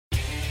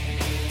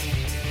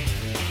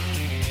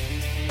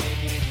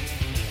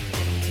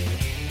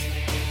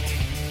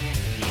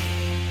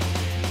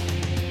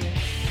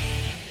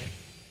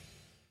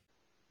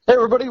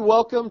everybody.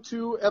 Welcome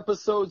to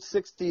episode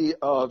 60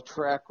 of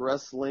Track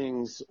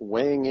Wrestling's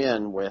Weighing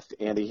In with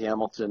Andy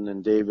Hamilton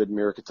and David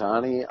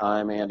Mirikitani.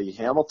 I'm Andy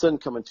Hamilton,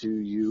 coming to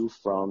you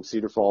from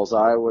Cedar Falls,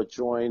 Iowa,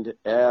 joined,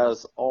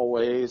 as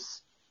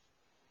always,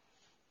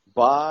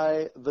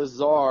 by the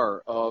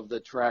czar of the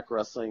track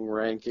wrestling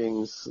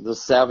rankings, the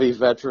savvy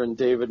veteran,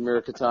 David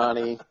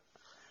Mirikitani,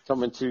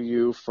 coming to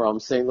you from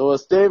St.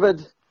 Louis.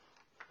 David,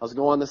 how's it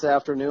going this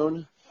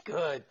afternoon?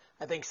 Good.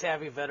 I think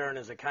savvy veteran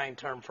is a kind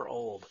term for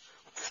old.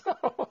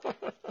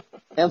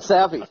 And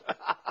savvy.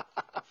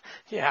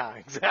 Yeah,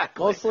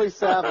 exactly. Mostly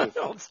savvy.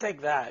 Let's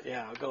take that.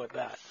 Yeah, I'll go with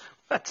that.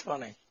 That's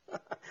funny.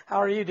 How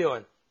are you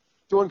doing?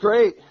 Doing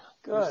great.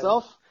 Good.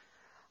 Yourself?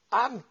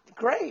 I'm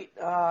great.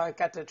 I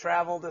got to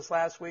travel this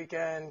last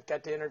weekend,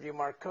 got to interview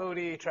Mark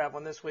Cody,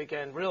 traveling this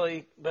weekend.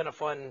 Really been a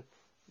fun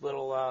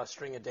little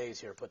string of days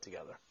here put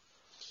together.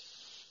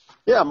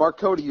 Yeah, Mark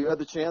Cody, you had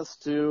the chance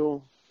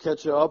to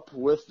catch up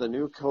with the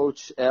new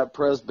coach at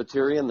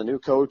Presbyterian, the new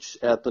coach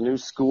at the new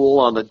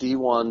school on the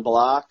D1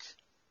 block.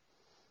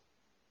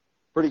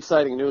 Pretty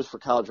exciting news for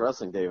college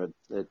wrestling, David,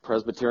 that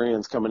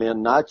Presbyterian's coming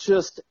in not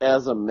just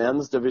as a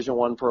men's Division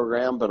I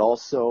program, but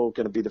also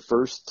going to be the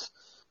first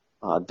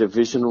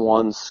Division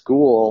I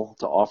school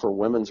to offer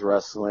women's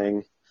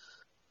wrestling.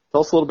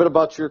 Tell us a little bit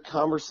about your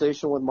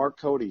conversation with Mark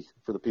Cody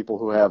for the people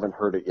who haven't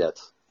heard it yet.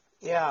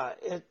 Yeah,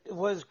 it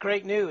was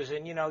great news.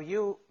 And,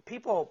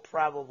 people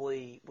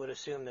probably would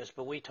assume this,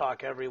 but we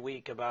talk every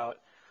week about,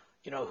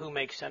 who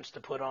makes sense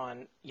to put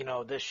on,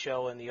 this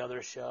show and the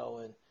other show.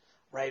 And,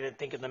 right, I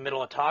think in the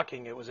middle of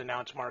talking, it was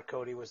announced Mark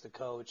Cody was the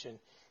coach. And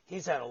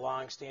he's had a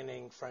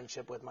long-standing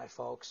friendship with my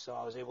folks, so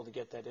I was able to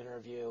get that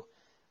interview.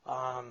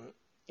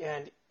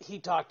 And he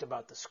talked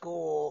about the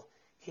school.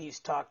 He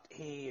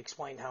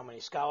explained how many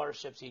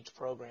scholarships each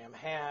program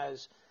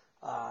has.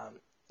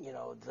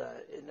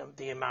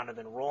 The amount of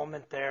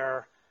enrollment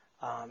there.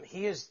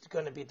 He is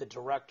going to be the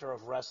director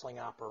of wrestling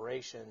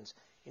operations,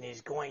 and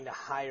he's going to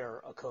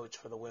hire a coach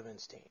for the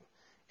women's team.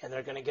 And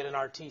they're going to get an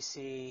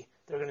RTC.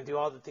 They're going to do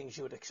all the things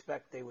you would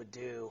expect they would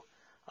do.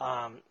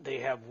 They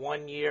have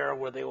 1 year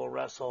where they will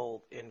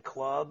wrestle in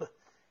club,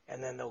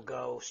 and then they'll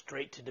go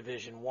straight to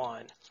Division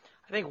I.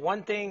 I think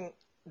one thing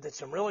that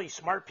some really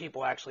smart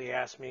people actually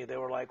asked me, they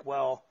were like,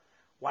 well,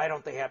 why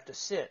don't they have to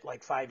sit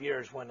like 5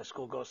 years when a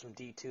school goes from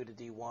D2 to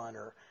D1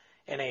 or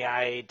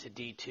NAIA to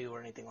D2 or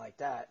anything like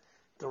that?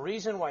 The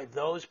reason why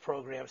those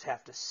programs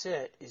have to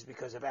sit is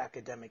because of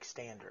academic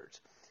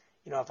standards.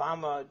 If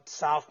I'm a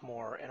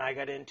sophomore and I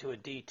got into a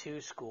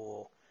D2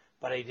 school,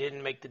 but I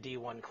didn't make the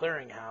D1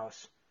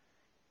 clearinghouse,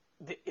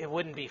 it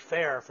wouldn't be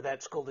fair for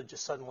that school to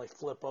just suddenly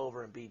flip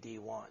over and be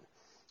D1.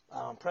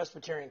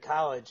 Presbyterian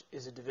College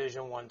is a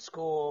Division I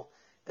school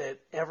that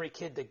every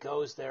kid that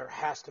goes there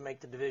has to make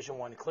the Division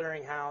I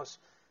clearinghouse,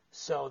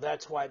 so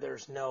that's why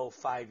there's no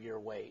 5-year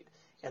wait.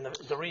 And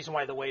the reason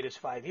why the wait is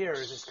 5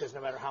 years is because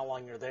no matter how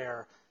long you're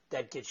there,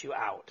 that gets you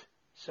out.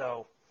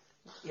 So,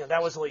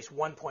 that was at least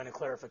one point of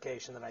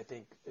clarification that I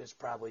think is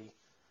probably,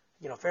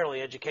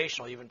 fairly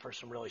educational even for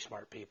some really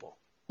smart people.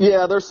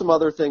 Yeah, there's some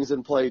other things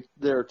in play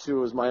there,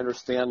 too, is my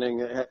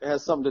understanding. It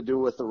has something to do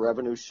with the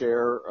revenue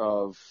share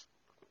of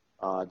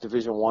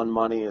Division I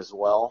money as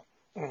well,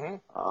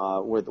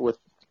 with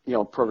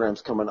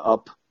programs coming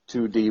up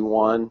to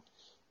D1.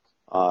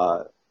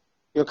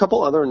 A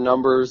couple other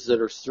numbers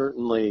that are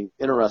certainly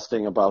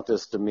interesting about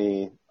this to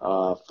me.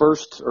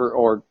 First,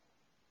 or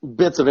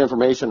bits of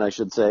information, I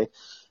should say.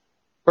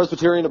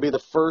 Presbyterian will be the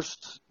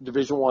first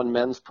Division I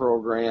men's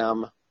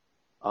program,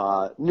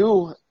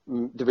 new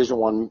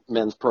Division I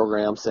men's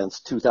program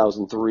since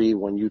 2003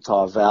 when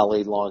Utah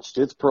Valley launched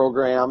its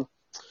program.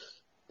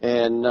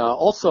 And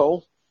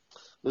also,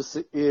 this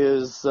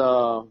is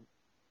about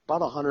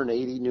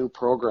 180 new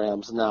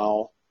programs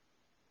now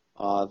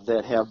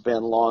that have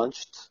been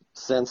launched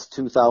since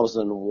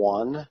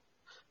 2001.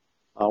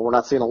 We're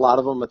not seeing a lot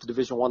of them at the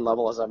Division I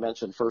level, as I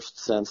mentioned,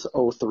 first since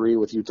 2003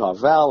 with Utah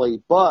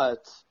Valley.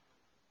 But,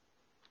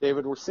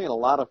 David, we're seeing a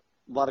lot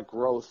of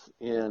growth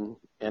in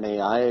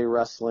NAIA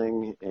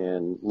wrestling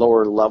and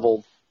lower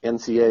level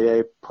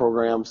NCAA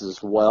programs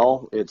as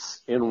well.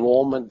 It's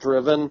enrollment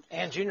driven.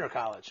 And junior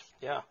college,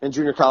 yeah. And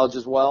junior college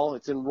as well.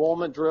 It's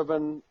enrollment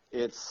driven.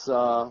 It's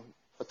a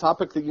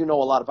topic that you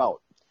know a lot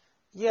about.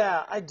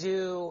 Yeah, I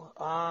do.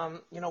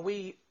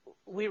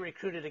 We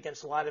recruited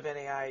against a lot of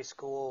NAIA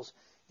schools.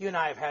 You and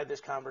I have had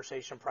this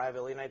conversation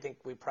privately, and I think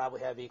we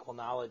probably have equal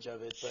knowledge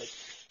of it. But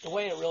the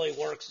way it really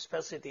works,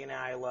 especially at the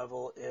NAIA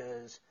level,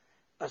 is,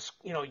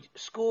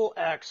 school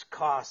X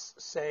costs,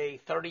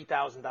 say,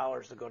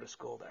 $30,000 to go to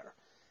school there.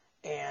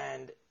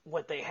 And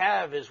what they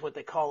have is what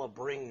they call a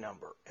bring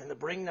number. And the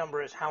bring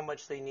number is how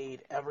much they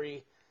need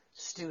every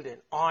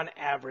student on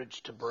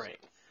average to bring.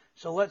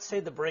 So let's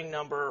say the bring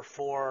number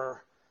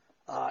for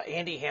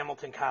Andy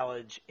Hamilton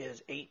College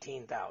is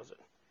 18,000.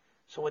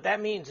 So what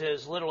that means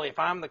is literally if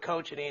I'm the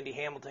coach at Andy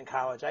Hamilton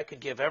College, I could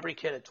give every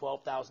kid a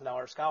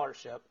 $12,000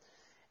 scholarship,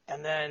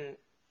 and then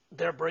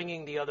they're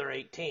bringing the other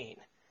 18.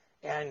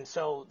 And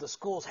so the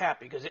school's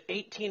happy because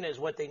 18 is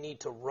what they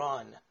need to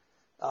run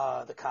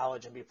the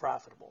college and be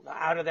profitable. Now,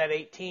 out of that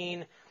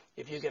 18,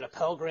 if you get a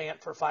Pell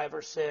Grant for 5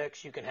 or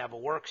 6, you can have a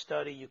work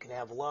study, you can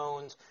have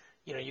loans,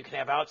 you can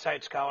have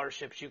outside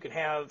scholarships, you can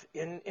have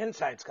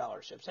inside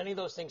scholarships, any of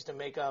those things to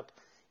make up,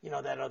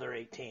 that other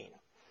 18.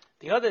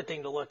 The other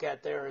thing to look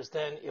at there is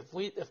then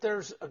if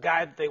there's a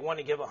guy that they want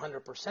to give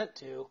 100%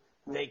 to,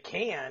 they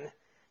can.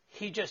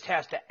 He just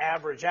has to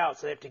average out,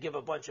 so they have to give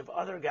a bunch of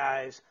other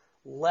guys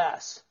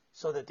less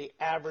so that the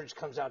average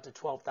comes out to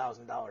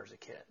 $12,000 a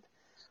kid.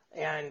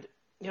 And,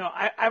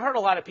 I've heard a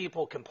lot of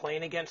people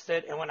complain against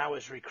it, and when I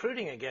was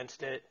recruiting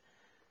against it,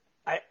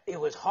 it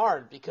was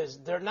hard because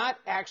they're not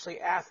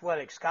actually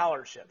athletic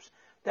scholarships.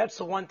 That's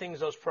the one thing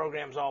those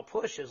programs all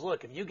push is,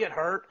 look, if you get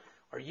hurt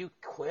or you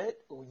quit,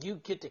 you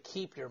get to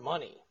keep your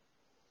money,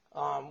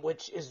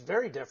 which is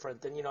very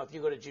different than, if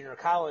you go to junior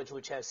college,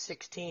 which has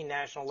 16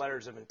 national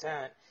letters of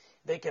intent,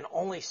 they can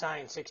only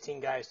sign 16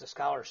 guys to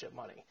scholarship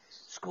money.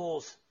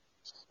 Schools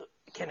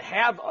can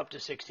have up to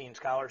 16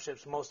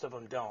 scholarships. Most of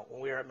them don't.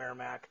 When we were at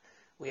Merrimack,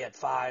 we had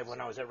 5.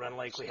 When I was at Rend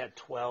Lake, we had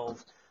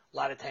 12. A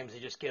lot of times they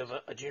just give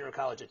a junior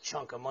college a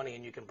chunk of money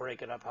and you can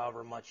break it up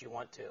however much you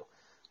want to.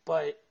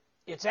 But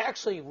it's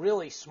actually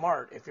really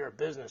smart if you're a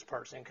business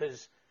person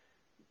because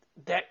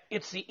that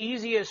it's the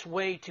easiest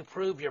way to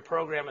prove your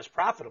program is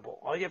profitable.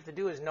 All you have to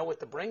do is know what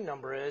the bring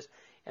number is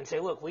and say,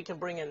 look, we can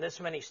bring in this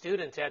many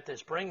students at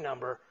this bring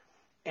number.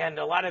 And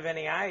a lot of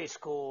NAIA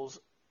schools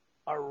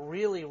are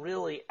really,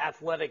 really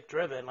athletic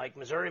driven, like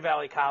Missouri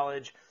Valley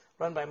College,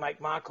 run by Mike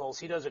Mockholz.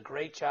 He does a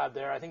great job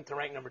there. I think they're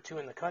ranked number 2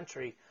 in the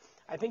country.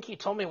 I think he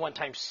told me one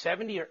time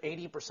 70 or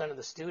 80% of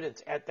the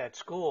students at that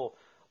school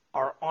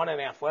are on an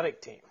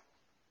athletic team,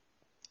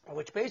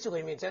 which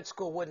basically means that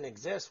school wouldn't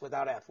exist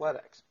without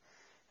athletics.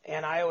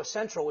 And Iowa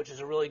Central, which is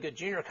a really good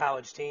junior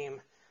college team,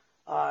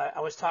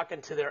 I was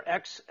talking to their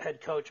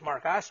ex-head coach,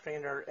 Mark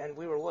Ostrander, and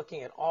we were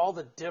looking at all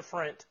the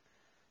different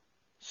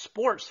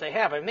sports they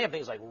have. I mean, they have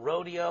things like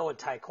rodeo and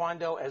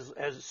taekwondo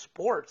as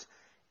sports.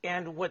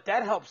 And what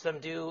that helps them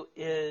do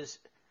is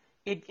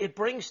it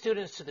brings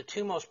students to the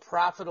 2 most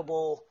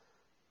profitable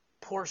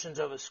portions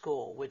of a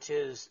school, which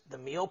is the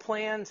meal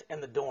plans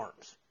and the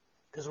dorms.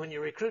 Because when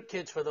you recruit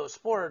kids for those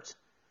sports,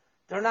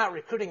 they're not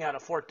recruiting out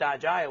of Fort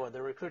Dodge, Iowa.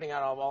 They're recruiting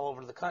out of all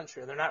over the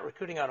country. They're not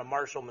recruiting out of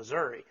Marshall,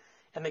 Missouri.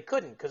 And they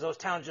couldn't because those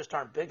towns just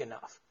aren't big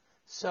enough.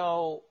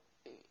 So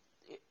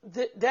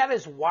that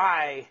is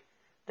why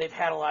they've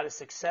had a lot of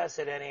success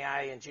at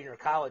NAIA and junior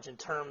college in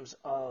terms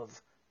of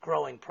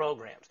growing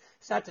programs.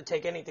 It's not to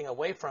take anything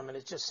away from it.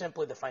 It's just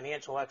simply the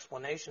financial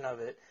explanation of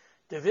it.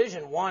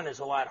 Division I is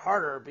a lot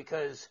harder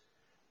because,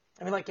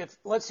 if,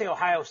 let's say,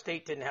 Ohio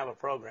State didn't have a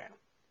program.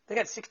 They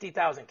got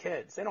 60,000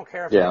 kids. They don't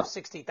care if they have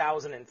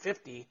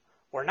 60,050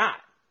 or not,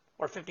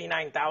 or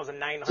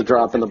 59,900. It's a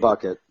drop in the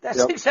bucket.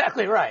 That's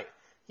exactly right.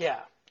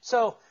 Yeah.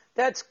 So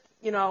that's,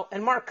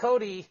 and Mark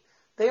Cody,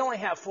 they only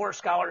have 4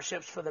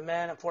 scholarships for the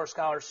men and 4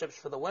 scholarships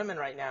for the women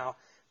right now.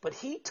 But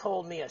he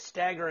told me a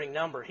staggering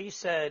number. He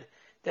said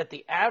that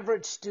the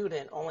average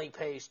student only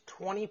pays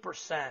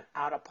 20%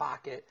 out of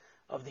pocket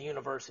of the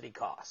university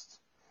costs.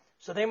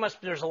 So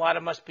there's a lot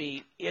of must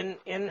be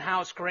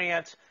in-house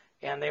grants,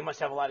 and they must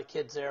have a lot of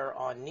kids there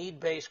on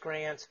need-based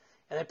grants,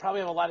 and they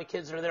probably have a lot of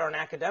kids that are there on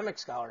academic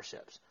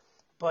scholarships.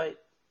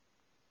 But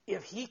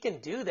if he can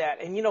do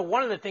that, and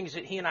one of the things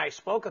that he and I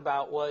spoke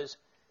about was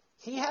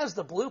he has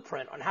the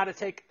blueprint on how to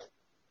take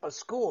a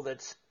school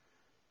that's,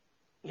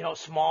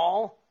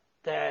 small,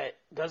 that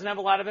doesn't have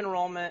a lot of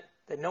enrollment,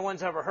 that no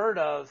one's ever heard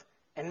of,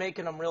 and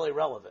making them really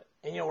relevant.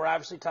 And, we're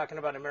obviously talking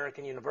about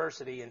American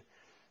University, and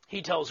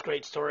he tells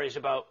great stories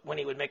about when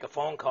he would make a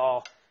phone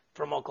call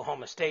from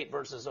Oklahoma State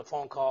versus a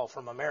phone call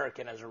from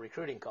American as a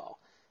recruiting call.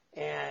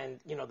 And,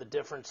 the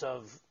difference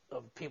of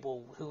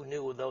people who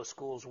knew who those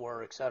schools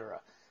were, et cetera.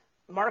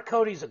 Mark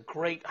Cody's a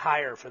great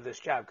hire for this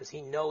job because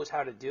he knows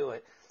how to do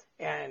it.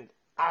 And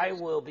I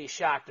will be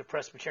shocked if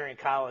Presbyterian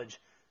College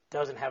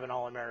doesn't have an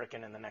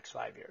All-American in the next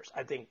 5 years.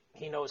 I think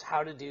he knows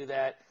how to do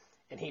that,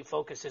 and he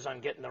focuses on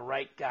getting the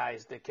right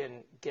guys that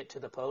can get to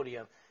the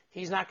podium.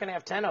 He's not going to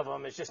have 10 of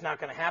them. It's just not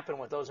going to happen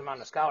with those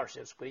amount of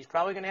scholarships, but he's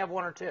probably going to have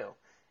 1 or 2.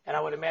 And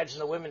I would imagine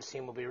the women's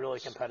team will be really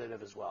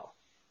competitive as well.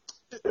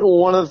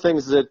 One of the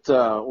things that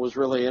was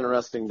really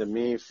interesting to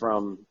me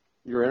from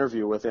your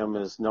interview with him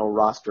is no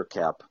roster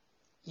cap.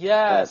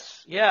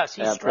 Yes, he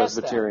stressed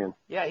Presbyterian.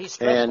 that. Yeah, he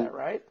stressed that,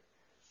 right?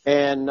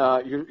 And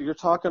you're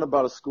talking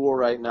about a school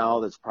right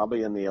now that's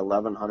probably in the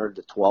 1,100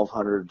 to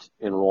 1,200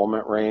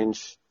 enrollment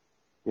range.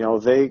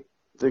 They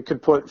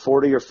could put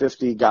 40 or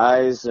 50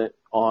 guys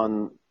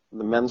on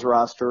the men's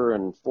roster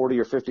and 40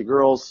 or 50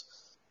 girls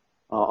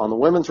on the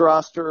women's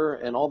roster,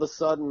 and all of a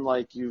sudden,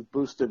 you've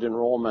boosted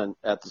enrollment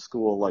at the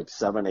school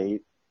 7,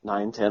 8,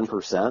 9,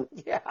 10%.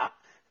 Yeah.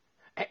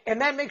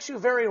 And that makes you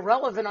very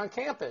relevant on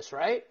campus,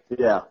 right?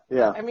 Yeah,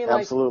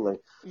 absolutely.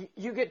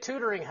 You get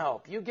tutoring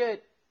help. You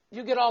get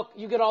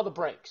all the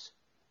breaks.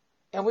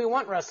 And we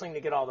want wrestling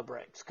to get all the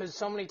breaks because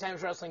so many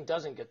times wrestling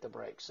doesn't get the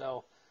breaks.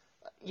 So,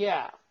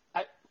 yeah,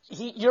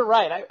 you're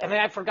right.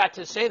 I forgot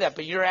to say that,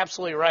 but you're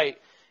absolutely right.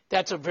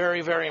 that's a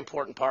very, very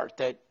important part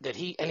that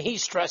he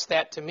stressed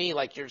that to me,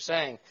 like you're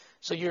saying.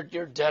 So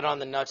you're dead on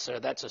the nuts there.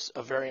 That's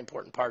a very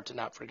important part to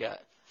not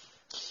forget.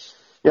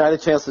 Yeah, I had a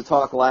chance to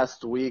talk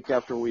last week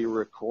after we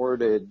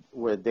recorded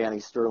with Danny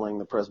Sterling,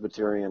 the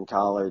Presbyterian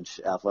College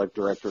athletic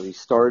director. He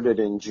started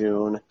in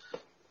June,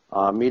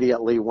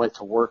 immediately went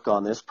to work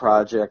on this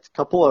project. A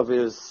couple of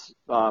his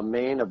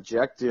main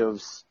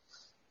objectives,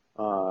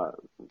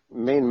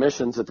 main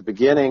missions at the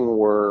beginning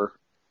were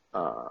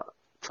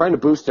trying to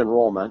boost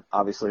enrollment.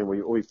 Obviously,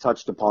 we've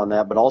touched upon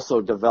that, but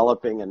also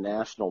developing a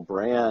national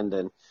brand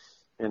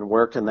and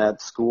where can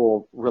that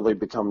school really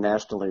become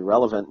nationally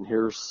relevant. And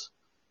here's,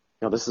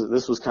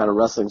 this was kind of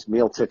wrestling's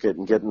meal ticket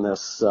in getting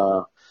this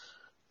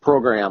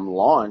program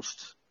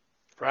launched.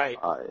 Right.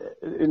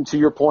 And to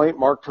your point,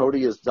 Mark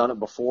Cody has done it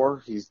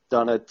before. He's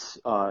done it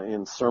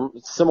in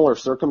similar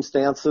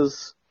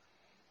circumstances.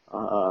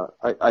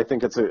 I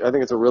think it's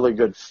a really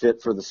good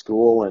fit for the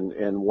school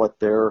and what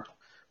their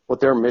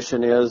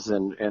mission is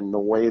and the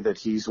way that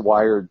he's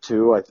wired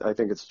too. I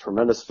think it's a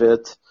tremendous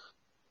fit.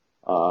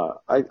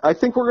 I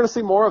think we're going to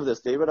see more of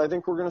this, David. I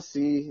think we're going to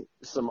see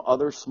some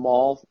other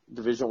small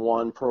Division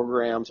I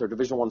programs or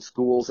Division I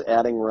schools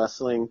adding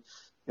wrestling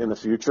in the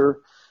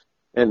future.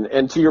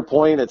 And to your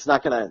point, it's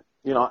not going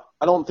to,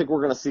 I don't think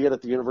we're going to see it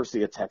at the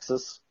University of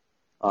Texas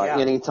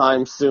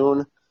anytime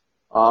soon.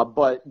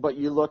 But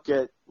you look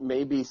at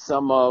maybe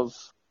some of,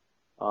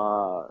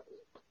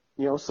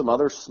 some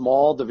other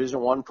small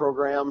Division I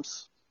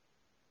programs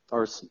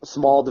or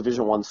small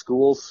Division I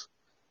schools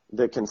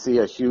that can see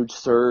a huge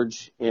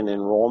surge in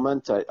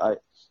enrollment. I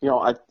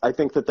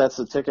think that's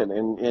the ticket,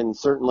 and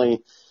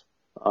certainly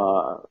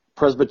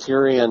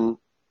Presbyterian.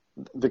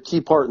 The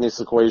key part in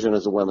this equation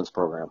is a women's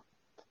program,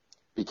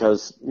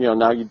 because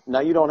now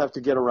you don't have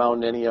to get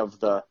around any of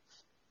the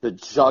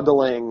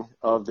juggling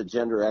of the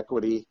gender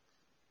equity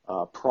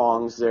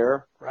prongs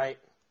there. Right.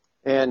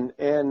 And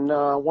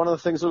one of the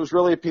things that was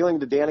really appealing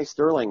to Danny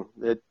Sterling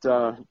that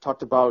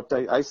talked about,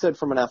 I said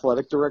from an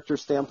athletic director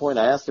standpoint,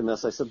 I asked him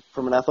this, I said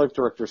from an athletic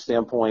director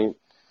standpoint,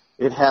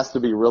 it has to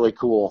be really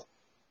cool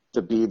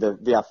to be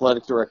the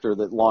athletic director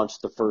that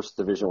launched the first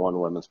Division I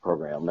women's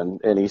program.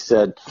 And he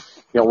said,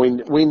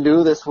 we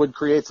knew this would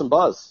create some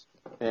buzz.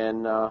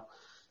 And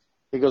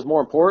he goes,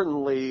 more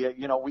importantly,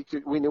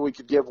 we knew we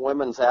could give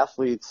women's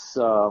athletes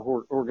who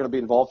are going to be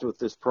involved with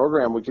this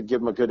program, we could give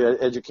them a good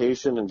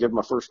education and give them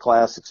a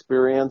first-class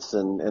experience,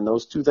 and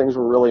those two things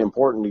were really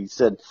important. He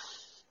said,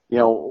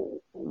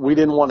 we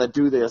didn't want to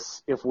do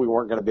this if we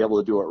weren't going to be able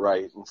to do it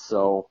right. And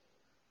so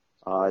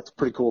it's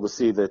pretty cool to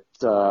see that,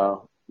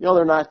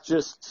 they're not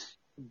just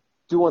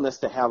doing this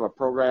to have a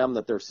program,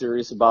 that they're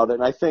serious about it.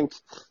 And I think,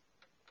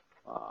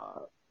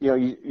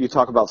 you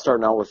talk about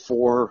starting out with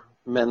 4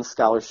 men's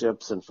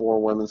scholarships and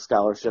 4 women's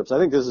scholarships. I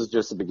think this is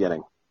just the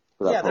beginning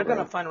for that program. They're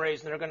going to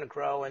fundraise and they're going to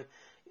grow. And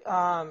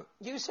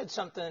you said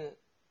something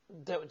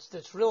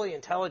that's really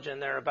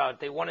intelligent there about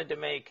they wanted to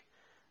make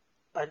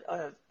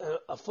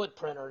a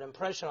footprint or an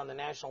impression on the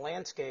national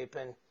landscape.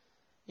 And,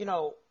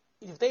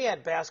 if they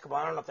had basketball,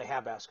 I don't know if they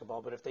have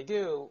basketball, but if they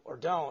do or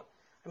don't,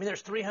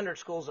 there's 300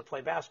 schools that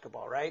play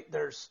basketball, right?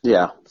 There's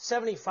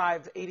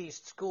 75, 80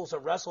 schools that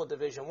wrestle at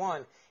Division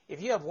I.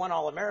 If you have one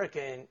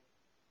All-American,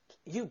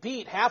 you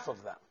beat half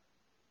of them.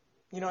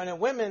 And in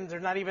women,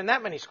 there's not even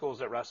that many schools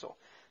that wrestle.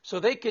 So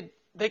they can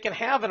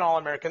have an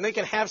All-American. They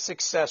can have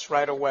success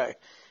right away.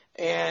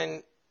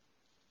 And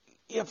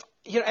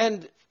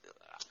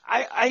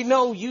I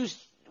know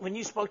when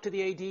you spoke to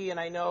the AD, and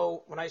I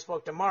know when I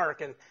spoke to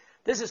Mark, and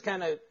this is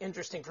kind of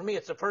interesting for me.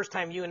 It's the first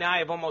time you and I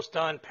have almost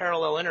done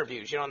parallel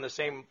interviews, on the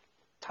same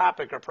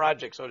topic or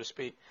project, so to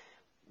speak.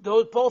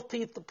 Both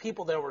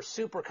people there were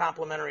super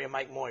complimentary of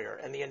Mike Moyer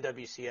and the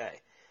NWCA.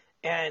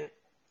 And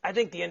I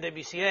think the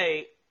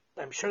NWCA,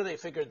 I'm sure they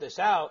figured this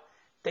out,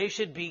 they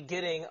should be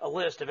getting a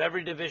list of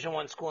every Division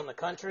I school in the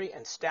country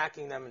and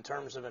stacking them in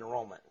terms of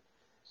enrollment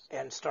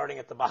and starting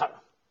at the bottom.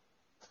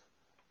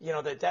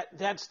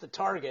 That's the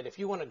target. If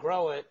you want to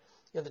grow it,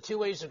 the 2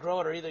 ways to grow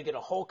it are either get a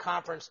whole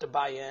conference to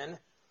buy in.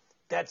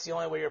 That's the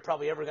only way you're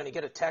probably ever going to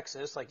get a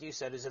Texas, like you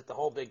said, is if the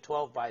whole Big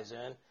 12 buys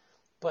in.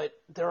 But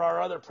there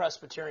are other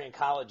Presbyterian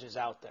colleges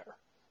out there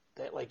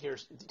that,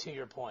 to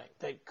your point,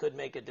 that could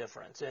make a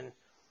difference. And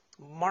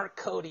Mark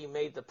Cody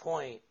made the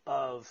point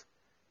of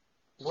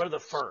we're the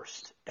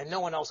first, and no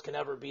one else can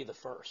ever be the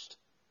first.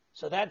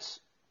 So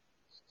that's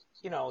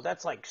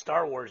like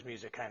Star Wars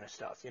music kind of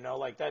stuff,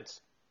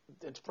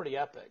 it's pretty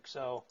epic.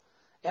 So,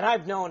 and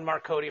I've known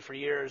Mark Cody for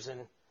years,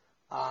 and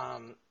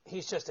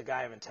he's just a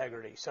guy of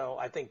integrity. So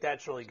I think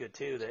that's really good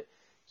too,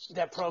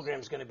 that program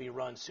is going to be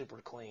run super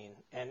clean,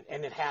 and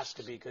it has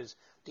to be, because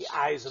the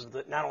eyes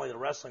of not only the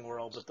wrestling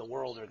world but the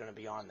world are going to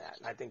be on that.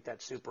 And I think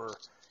that's super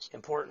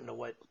important to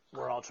what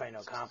we're all trying to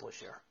accomplish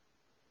here.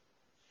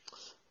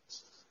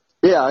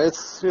 Yeah,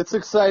 it's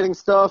exciting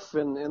stuff,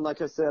 and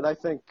like I said, I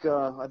think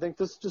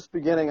this is just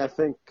beginning. I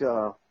think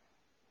we're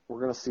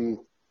going to see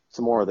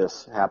some more of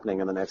this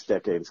happening in the next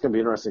decade. It's going to be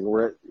interesting.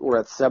 We're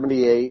at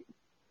 78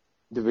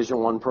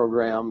 Division I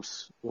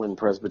programs when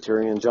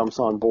Presbyterian jumps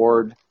on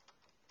board.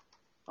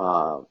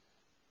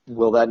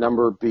 will that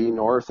number be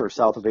north or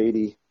south of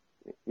 80,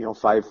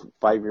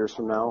 5 years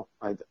from now?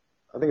 I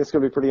think it's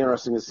going to be pretty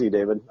interesting to see,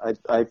 David.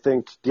 I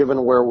think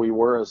given where we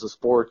were as a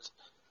sport,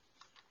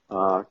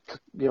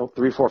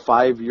 3, 4,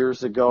 5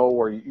 years ago,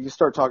 where you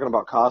start talking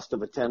about cost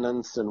of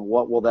attendance and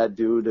what will that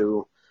do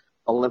to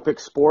Olympic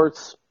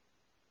sports,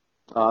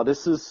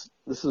 this is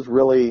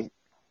really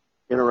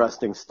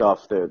interesting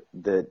stuff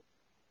that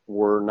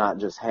we're not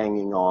just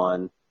hanging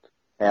on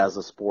as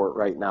a sport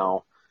right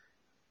now.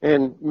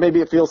 And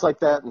maybe it feels like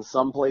that in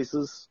some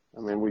places.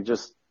 I mean, we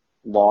just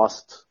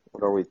lost,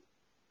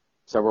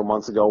 several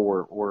months ago.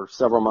 We're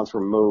several months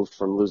removed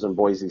from losing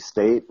Boise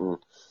State, and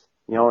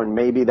and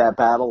maybe that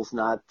battle's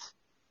not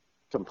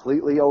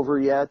completely over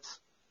yet.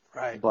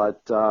 Right.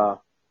 But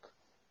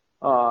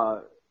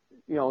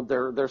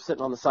they're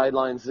sitting on the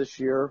sidelines this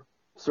year,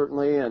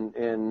 certainly, and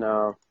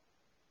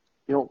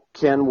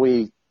can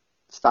we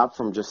stop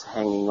from just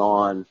hanging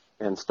on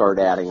and start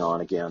adding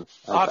on again?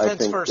 Offense I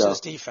think, versus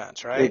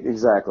defense, right?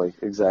 Exactly.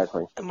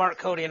 And Mark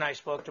Cody and I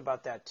spoke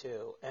about that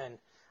too, and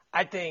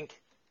I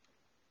think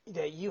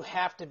that you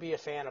have to be a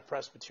fan of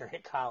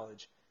Presbyterian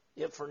College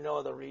if for no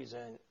other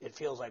reason it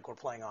feels like we're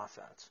playing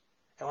offense.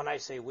 And when I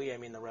say we, I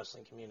mean the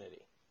wrestling community.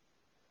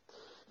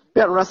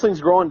 Yeah, wrestling's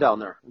growing down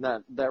there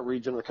in that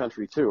region of the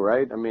country too,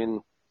 right? I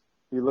mean,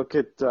 you look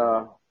at,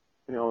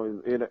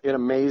 it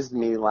amazed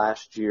me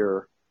last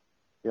year,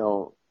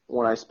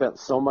 when I spent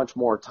so much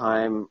more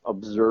time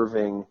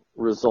observing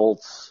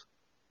results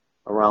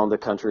around the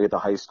country at the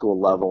high school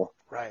level.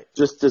 Right.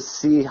 Just to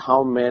see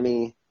how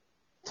many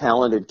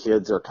talented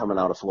kids are coming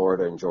out of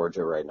Florida and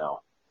Georgia right now.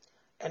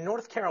 And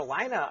North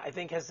Carolina, I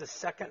think, has the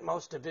second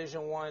most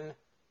Division I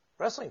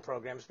wrestling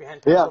programs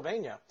behind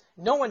Pennsylvania.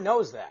 Yeah. No one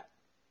knows that.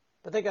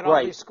 But they got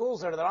all these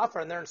schools there that offer,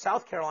 and they're in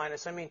South Carolina.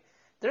 So, I mean,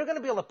 they're going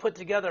to be able to put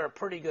together a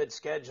pretty good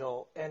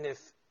schedule. And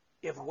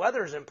if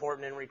weather's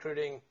important in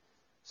recruiting,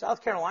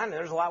 South Carolina,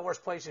 there's a lot worse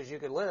places you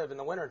could live in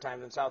the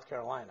wintertime than South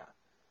Carolina.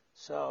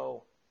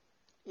 So,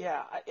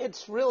 yeah,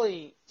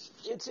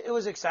 it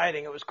was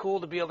exciting. It was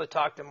cool to be able to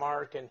talk to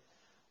Mark. And,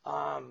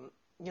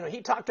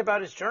 he talked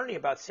about his journey,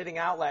 about sitting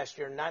out last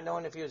year, not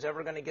knowing if he was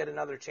ever going to get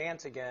another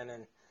chance again,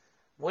 and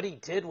what he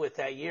did with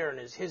that year.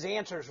 And his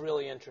answer is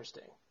really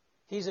interesting.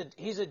 He's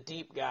a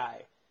deep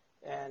guy,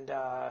 and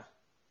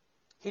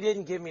he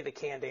didn't give me the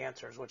canned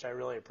answers, which I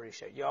really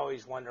appreciate. You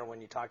always wonder when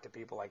you talk to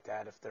people like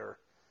that if they're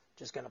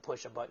just going to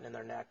push a button in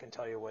their neck and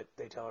tell you what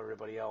they tell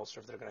everybody else,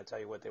 or if they're going to tell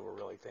you what they were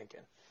really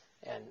thinking.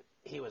 And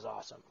he was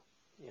awesome,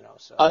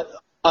 So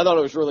I thought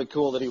it was really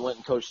cool that he went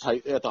and coached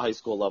at the high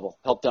school level,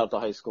 helped out at the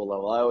high school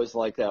level. I always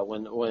like that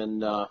when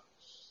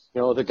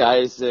the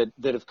guys that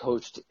have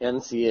coached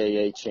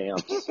NCAA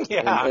champs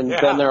and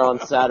been there on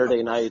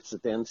Saturday nights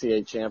at the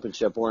NCAA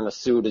championship wearing a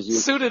suit as you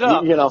suited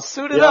up,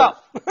 suited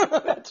up.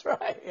 That's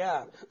right.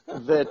 Yeah.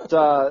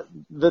 That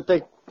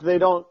they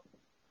don't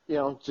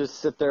just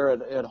sit there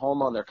at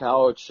home on their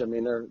couch. I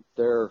mean,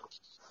 they're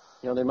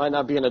they might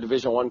not be in a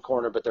Division I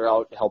corner, but they're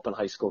out helping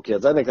high school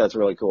kids. I think that's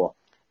really cool.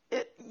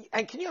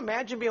 And can you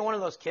imagine being one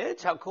of those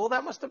kids? How cool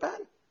that must have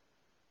been.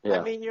 Yeah.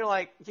 I mean, you're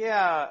like,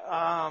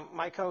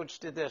 my coach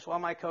did this. Well,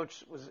 my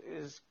coach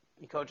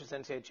he coaches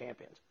NCAA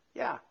champions.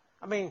 Yeah.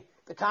 I mean,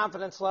 the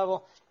confidence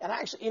level. And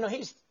actually,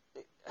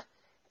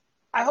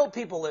 I hope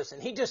people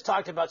listen. He just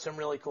talked about some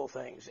really cool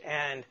things.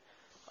 And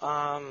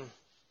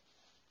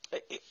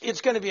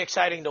it's going to be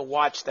exciting to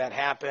watch that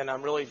happen.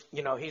 I'm really,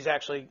 he's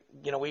actually,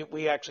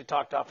 we actually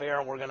talked off air,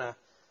 and we're going to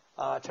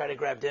try to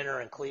grab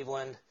dinner in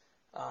Cleveland.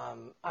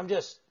 I'm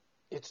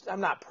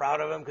not proud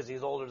of him because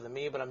he's older than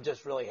me, but I'm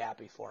just really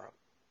happy for him.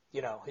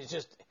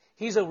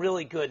 He's a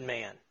really good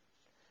man.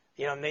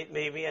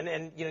 Maybe,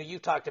 and you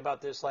talked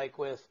about this, like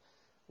with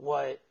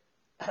what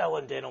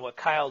Helen did and what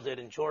Kyle did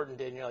and Jordan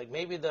did, and you're like,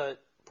 maybe the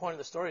point of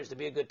the story is to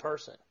be a good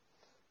person.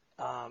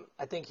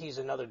 I think he's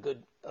a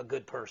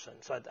good person,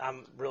 so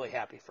I'm really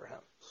happy for him.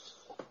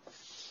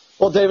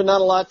 Well, David,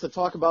 not a lot to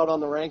talk about on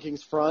the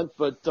rankings front,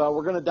 but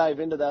we're going to dive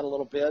into that a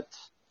little bit.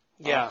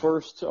 Yeah.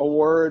 First, a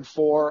word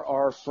for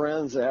our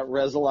friends at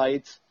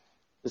Resolite.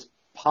 This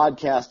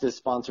podcast is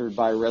sponsored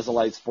by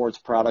Resolite Sports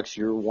Products,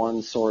 your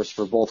one source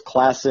for both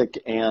classic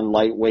and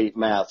lightweight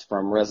mats.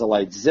 From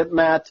Resolite Zip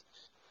Mat,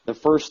 the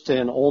first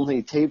and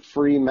only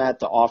tape-free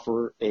mat to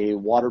offer a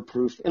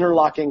waterproof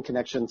interlocking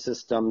connection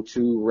system,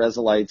 to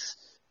Resolite's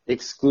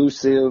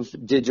exclusive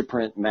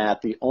Digiprint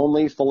mat, the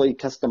only fully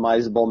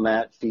customizable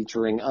mat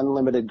featuring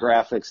unlimited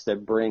graphics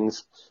that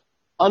brings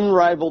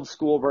unrivaled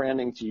school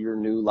branding to your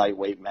new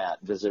lightweight mat.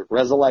 Visit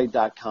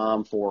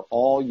Resolite.com for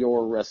all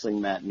your wrestling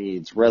mat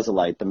needs.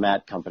 Resolite, the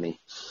mat company.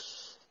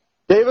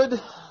 David,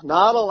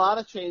 not a lot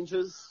of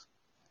changes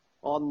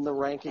on the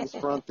rankings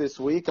front this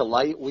week. A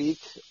light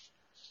week.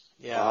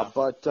 Yeah.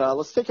 But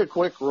let's take a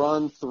quick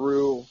run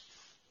through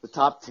the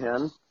top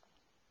 10.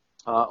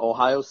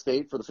 Ohio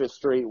State, for the fifth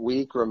straight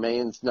week,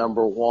 remains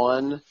number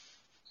one.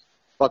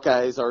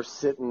 Buckeyes are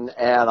sitting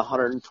at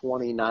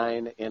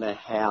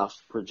 129.5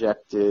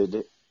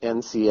 projected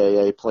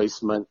NCAA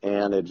placement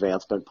and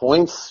advancement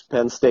points.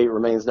 Penn State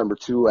remains number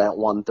two at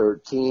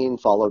 113,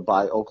 followed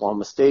by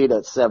Oklahoma State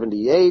at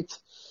 78.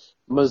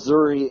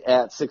 Missouri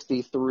at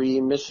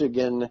 63,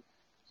 Michigan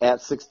at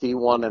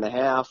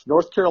 61.5.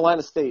 North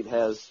Carolina State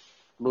has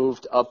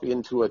moved up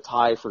into a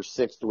tie for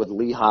sixth with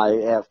Lehigh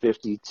at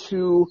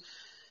 52.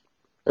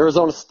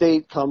 Arizona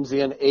State comes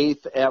in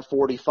eighth at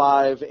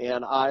 45,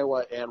 and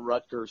Iowa and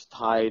Rutgers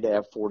tied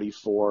at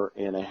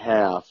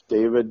 44.5.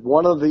 David,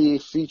 one of the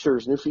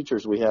new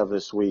features we have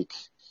this week,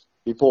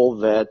 people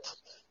that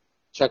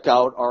check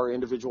out our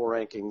individual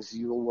rankings,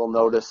 you will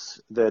notice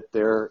that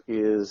there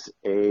is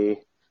a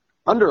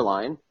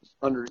underline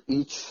under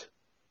each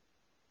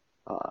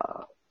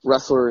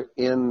wrestler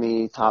in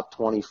the top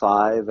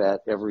 25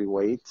 at every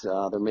weight.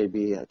 There may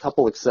be a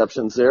couple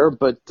exceptions there,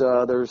 but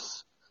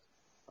there's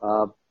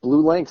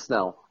blue links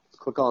now.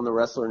 Click on the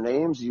wrestler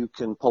names. You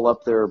can pull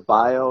up their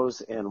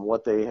bios and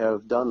what they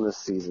have done this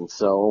season.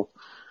 So,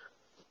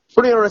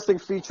 pretty interesting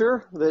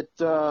feature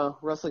that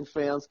wrestling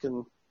fans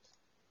can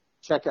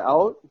check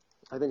out.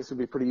 I think it's going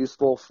to be pretty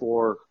useful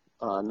for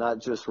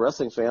not just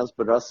wrestling fans,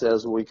 but us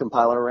as we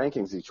compile our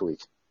rankings each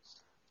week.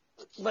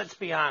 Let's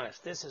be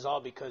honest. This is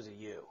all because of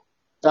you.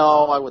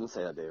 No, I wouldn't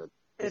say that, David.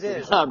 It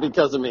is not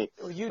because of me.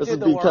 You this did is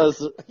the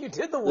because work. You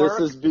did the work.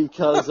 This is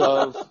because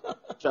of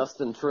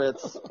Justin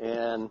Tritz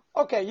and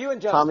you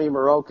and Justin. Tommy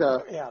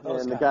Maroka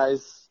and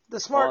guys. The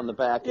smart on the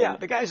back end. Yeah,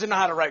 the guys that know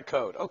how to write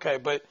code. Okay,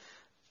 but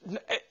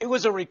it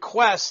was a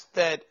request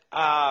that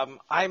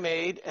I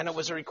made, and it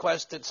was a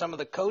request that some of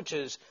the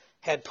coaches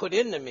had put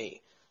into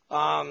me.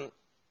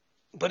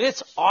 But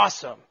it's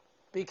awesome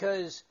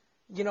because,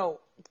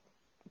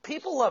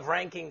 people love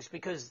rankings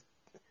because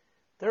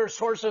they're a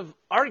source of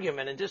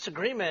argument and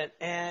disagreement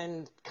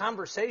and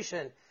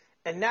conversation.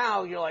 And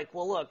now you're like,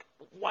 well, look,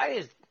 why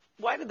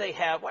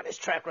does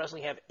track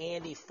wrestling have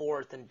Andy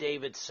 4th and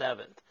David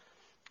 7th?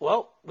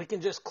 Well, we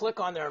can just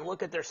click on there and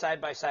look at their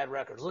side-by-side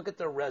records, look at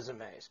their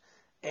resumes.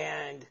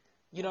 And,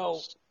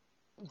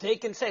 they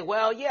can say,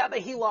 well, yeah,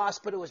 he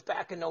lost, but it was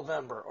back in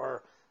November.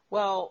 Or,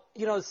 well,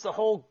 it's the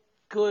whole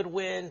good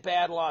win,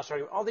 bad loss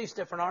argument, all these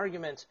different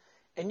arguments.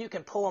 And you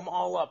can pull them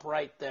all up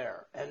right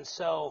there. And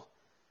so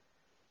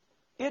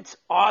it's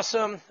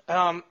awesome.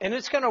 And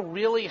it's going to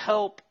really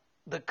help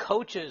the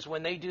coaches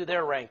when they do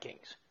their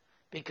rankings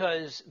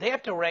because they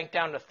have to rank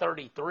down to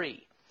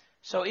 33.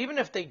 So even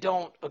if they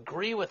don't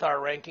agree with our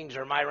rankings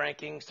or my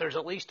rankings, there's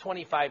at least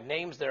 25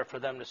 names there for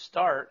them to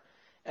start.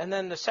 And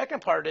then the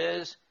second part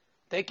is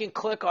they can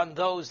click on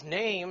those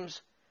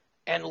names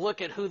and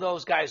look at who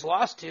those guys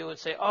lost to and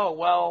say, oh,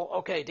 well,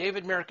 okay,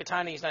 David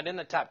Mirikitani is not in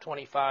the top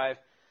 25,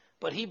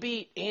 but he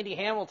beat Andy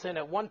Hamilton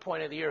at one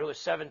point of the year who was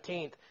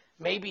 17th.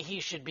 Maybe he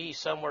should be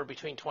somewhere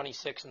between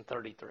 26 and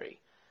 33.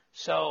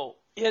 So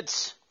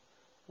it's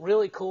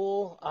really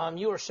cool.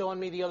 You were showing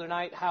me the other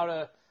night how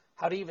to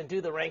even do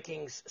the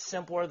rankings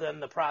simpler than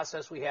the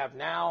process we have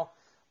now,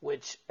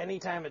 which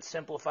anytime it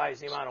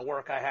simplifies the amount of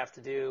work I have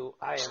to do,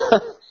 I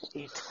am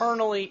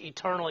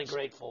eternally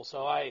grateful.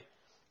 So I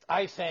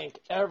thank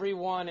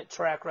everyone at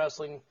Track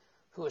Wrestling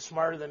who is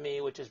smarter than me,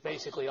 which is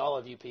basically all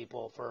of you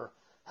people, for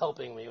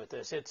helping me with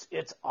this.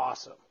 It's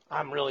awesome.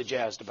 I'm really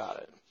jazzed about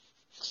it.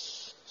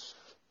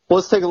 Well,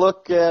 let's take a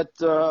look at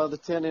the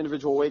 10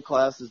 individual weight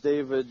classes.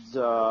 David,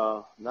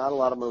 not a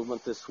lot of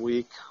movement this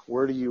week.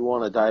 Where do you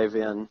want to dive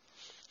in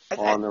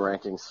on the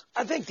rankings?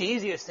 I think the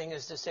easiest thing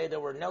is to say there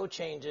were no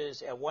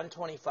changes at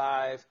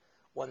 125,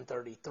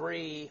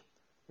 133,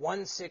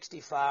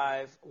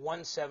 165,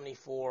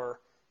 174,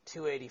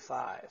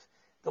 285.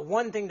 The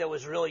one thing that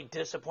was really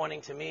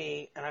disappointing to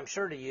me, and I'm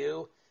sure to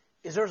you,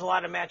 is there's a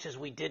lot of matches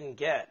we didn't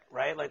get,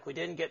 right? Like we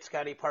didn't get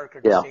Scotty Parker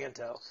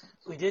DeSanto.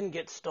 We didn't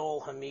get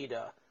Stoll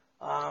Hamida.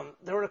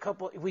 There were a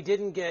couple. We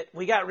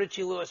got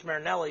Richie Lewis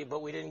Marinelli,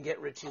 but we didn't get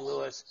Richie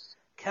Lewis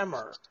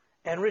Kemmer.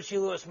 And Richie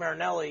Lewis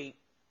Marinelli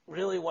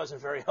really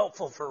wasn't very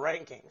helpful for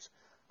rankings.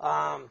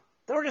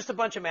 There were just a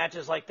bunch of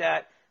matches like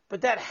that,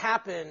 but that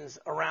happens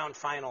around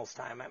finals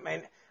time. I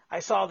mean, I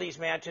saw these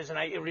matches, and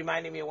it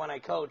reminded me of when I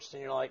coached,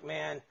 and you're like,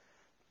 man,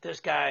 this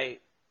guy,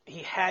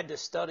 he had to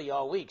study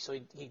all week, so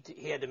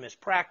he had to miss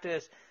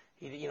practice.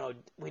 We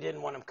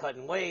didn't want him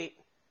cutting weight.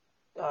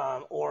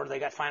 Or they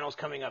got finals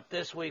coming up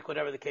this week,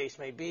 whatever the case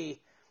may be.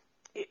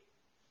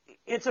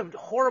 It's a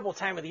horrible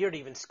time of the year to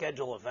even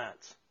schedule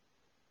events,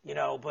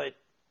 but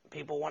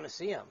people want to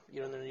see them.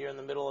 You're in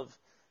the middle of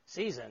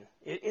season.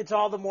 It's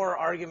all the more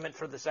argument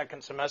for the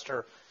second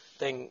semester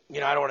thing. I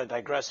don't want to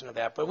digress into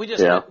that, but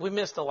we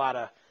missed a lot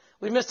of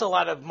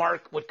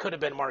what could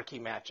have been marquee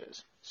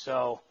matches.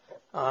 So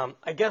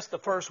I guess the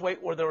first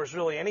weight where there was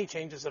really any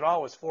changes at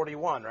all was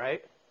 41,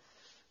 right?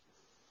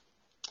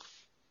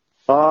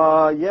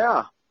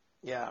 Yeah.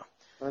 Yeah.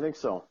 I think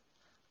so.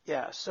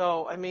 Yeah.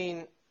 So, I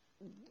mean,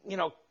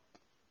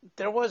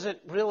 there wasn't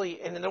really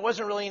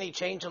any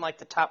change in like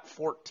the top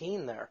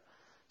 14 there.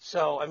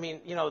 So, I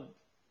mean, a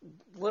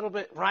little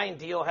bit, Ryan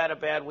Deal had a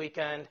bad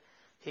weekend.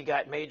 He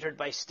got majored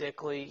by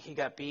Stickley. He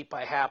got beat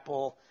by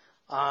Happel.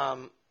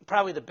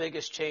 Probably the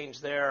biggest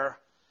change there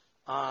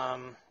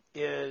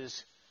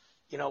is,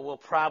 we'll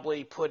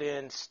probably put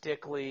in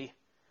Stickley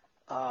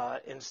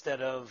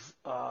instead of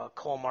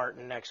Cole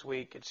Martin next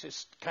week. It's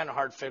just kind of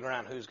hard figuring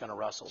out who's going to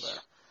wrestle there.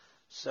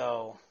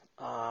 So,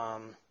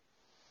 and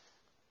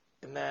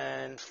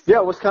then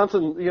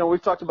Wisconsin.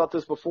 We've talked about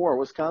this before.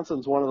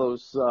 Wisconsin's one of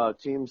those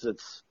teams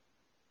that's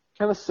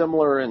kind of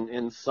similar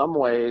in some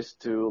ways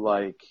to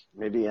like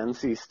maybe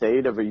NC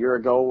State of a year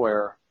ago,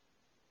 where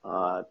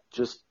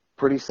just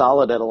pretty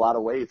solid at a lot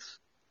of weights.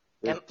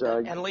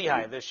 And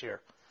Lehigh this year.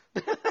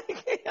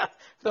 Yeah,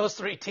 those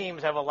three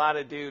teams have a lot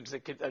of dudes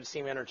that could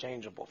seem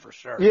interchangeable for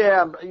sure.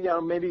 Yeah,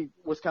 maybe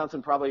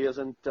Wisconsin probably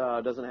doesn't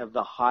have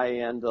the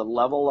high end, the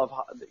level of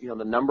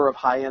the number of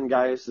high end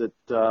guys that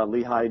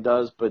Lehigh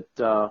does, but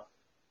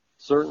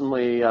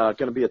certainly going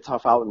to be a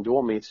tough out in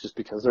dual meets just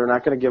because they're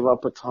not going to give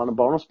up a ton of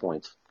bonus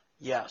points.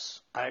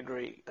 Yes, I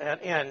agree,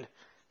 and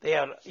they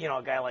had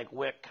a guy like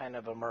Wick kind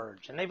of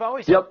emerge, and they've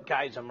always had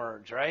guys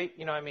emerge, right?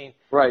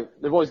 Right.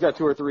 They've always got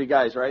two or three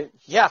guys, right?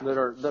 Yeah. That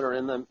are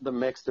in the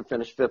mix to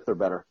finish fifth or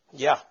better.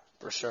 Yeah,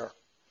 for sure.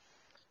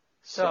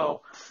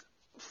 So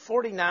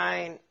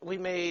 49, we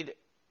made.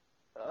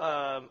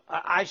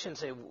 I shouldn't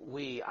say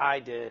we. I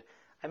did.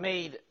 I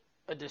made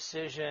a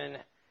decision.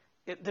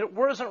 There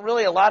wasn't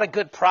really a lot of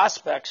good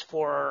prospects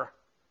for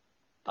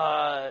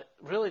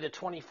really the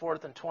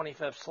 24th and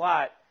 25th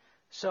slot.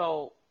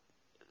 So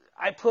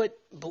I put,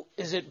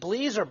 is it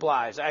Blees or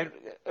Blyes?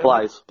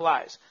 Blyes.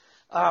 Blyes.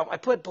 I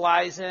put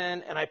Blyes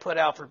in, and I put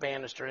Alfred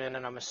Bannister in,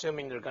 and I'm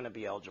assuming they're going to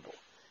be eligible.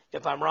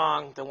 If I'm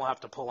wrong, then we'll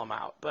have to pull them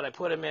out. But I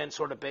put them in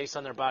sort of based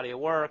on their body of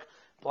work.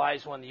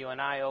 Blyes won the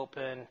UNI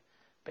Open.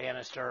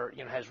 Bannister,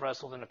 has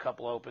wrestled in a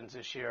couple opens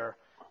this year.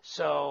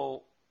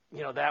 So,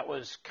 that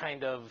was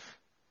kind of,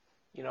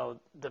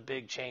 the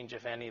big change,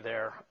 if any,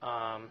 there.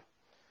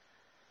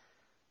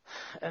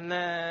 And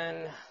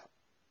then,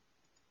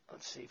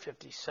 let's see,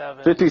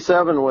 57.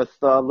 57 with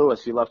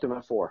Lewis. You left him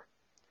at 4.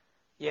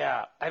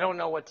 Yeah, I don't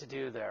know what to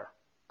do there.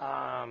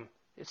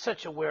 It's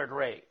such a weird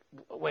right?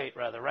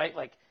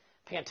 Like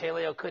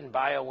Pantaleo couldn't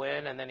buy a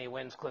win, and then he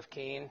wins Cliff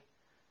Keen.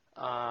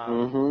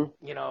 Micah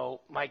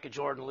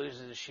Jordan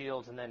loses to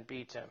Shields and then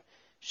beats him.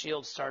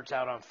 Shields starts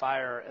out on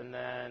fire and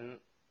then,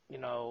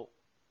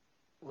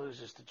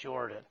 loses to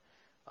Jordan.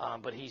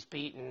 But he's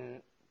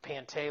beaten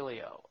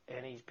Pantaleo,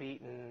 and he's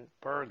beaten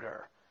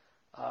Berger.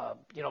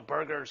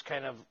 Berger's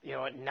kind of,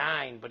 at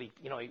 9, but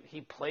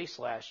he placed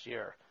last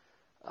year.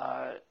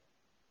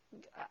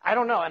 I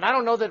don't know. And I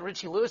don't know that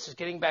Richie Lewis is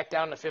getting back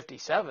down to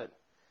 57.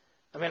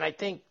 I mean, I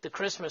think the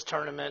Christmas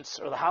tournaments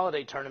or the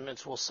holiday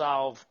tournaments will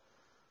solve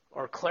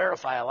or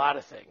clarify a lot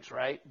of things,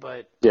 right?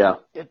 But yeah,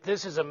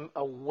 this is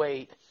a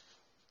weight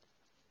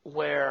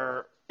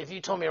where if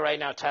you told me right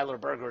now Tyler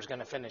Berger is going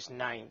to finish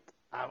 9th,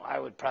 I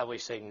would probably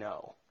say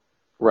no.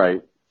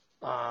 Right.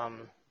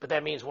 But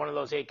that means one of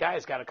those 8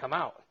 guys got to come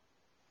out.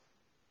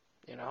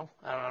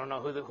 I don't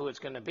know who it's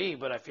going to be,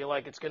 but I feel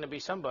like it's going to be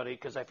somebody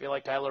because I feel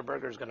like Tyler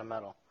Berger is going to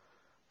medal.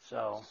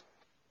 So.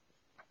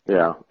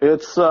 Yeah,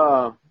 it's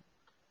a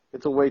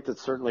weight that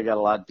certainly got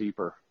a lot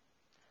deeper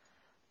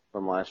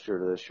from last year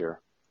to this year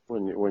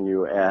when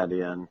you add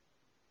in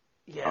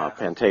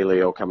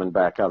Pantaleo coming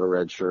back out of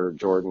redshirt,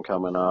 Jordan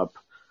coming up,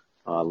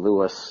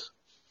 Lewis,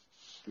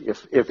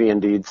 if he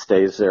indeed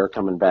stays there,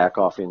 coming back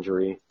off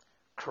injury.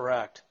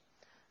 Correct.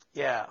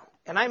 Yeah.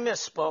 And I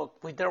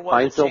misspoke. There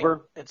was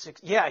Feinsilver?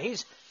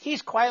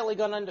 He's quietly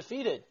gone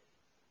undefeated.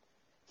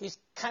 He's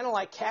kind of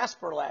like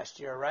Casper last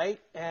year, right?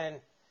 And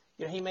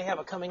he may have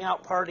a coming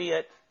out party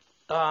at.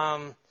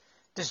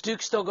 Does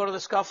Duke still go to the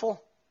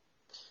Scuffle?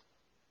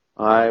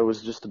 I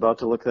was just about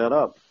to look that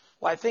up.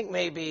 Well, I think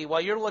maybe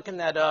while you're looking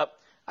that up,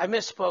 I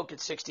misspoke at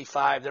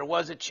 65. There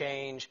was a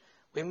change.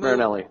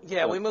 Marinelli.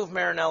 Yeah, we moved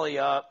Marinelli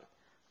up.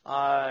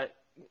 That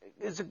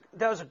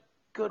was a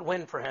good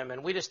win for him,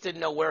 and we just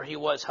didn't know where he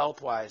was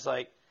health-wise.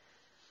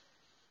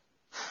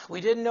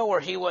 We didn't know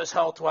where he was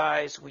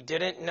health-wise. We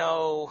didn't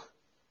know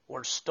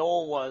where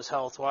Stoll was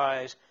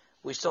health-wise.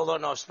 We still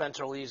don't know if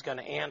Spencer Lee's going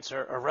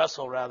to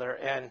wrestle,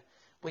 and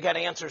we got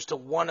answers to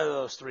one of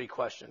those 3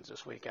 questions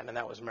this weekend, and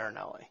that was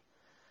Marinelli.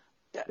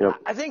 Yep.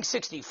 I think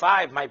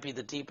 65 might be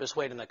the deepest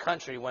weight in the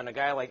country when a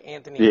guy like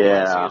Anthony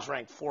Valencia is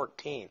ranked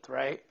 14th,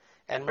 right?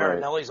 And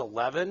Marinelli's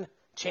 11.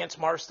 Chance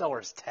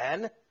Marsteller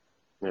 10.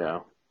 Yeah.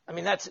 I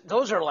mean,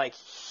 those are like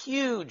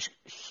huge,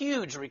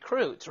 huge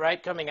recruits,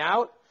 right, coming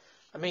out.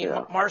 I mean,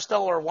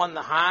 Marsteller won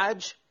the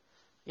Hodge.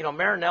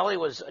 Marinelli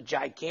was a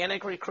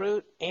gigantic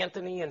recruit.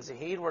 Anthony and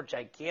Zahid were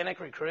gigantic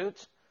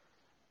recruits.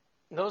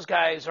 Those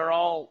guys are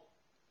all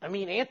 – I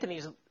mean,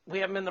 Anthony's – we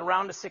have him in the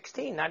round of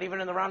 16, not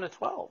even in the round of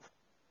 12.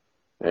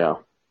 Yeah.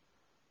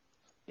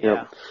 Yeah.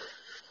 Yep.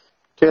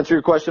 To answer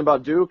your question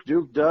about Duke,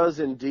 Duke does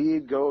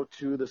indeed go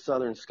to the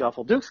Southern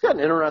Scuffle. Duke's got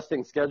an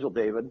interesting schedule,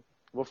 David.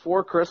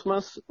 Before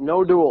Christmas,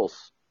 no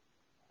duels.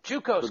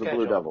 JUCO schedule. The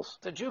Blue Devils.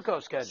 The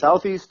JUCO schedule.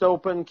 Southeast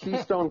Open,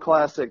 Keystone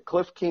Classic,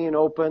 Cliff Keen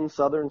Open,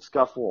 Southern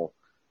Scuffle.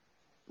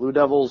 Blue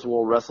Devils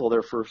will wrestle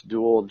their first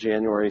duel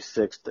January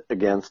 6th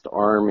against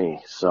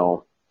Army.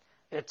 So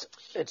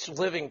it's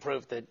living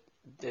proof that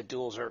the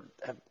duels are,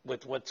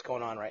 with what's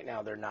going on right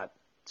now, they're not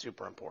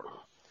super important.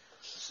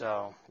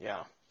 So,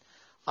 yeah.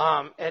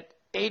 At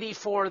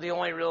 84, the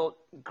only real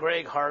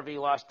Greg Harvey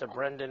lost to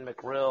Brendan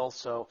McRill,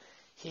 so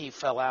he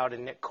fell out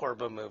and Nick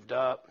Corba moved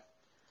up.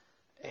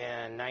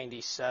 And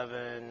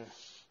 97,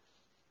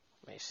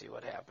 let me see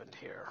what happened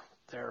here.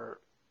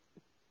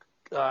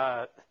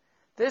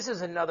 This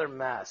is another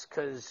mess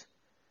because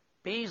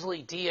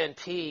Beasley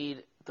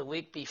DNP'd the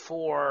week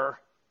before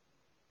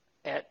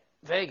at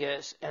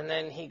Vegas, and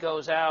then he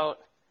goes out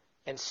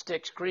and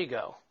sticks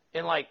Grigo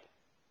in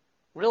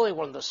really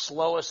one of the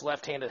slowest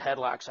left-handed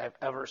headlocks I've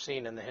ever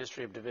seen in the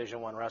history of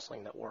Division I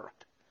wrestling that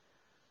worked.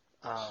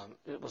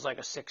 It was like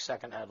a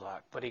 6-second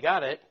headlock, but he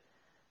got it.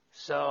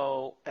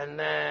 So, and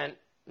then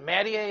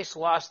Matty Ace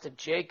lost to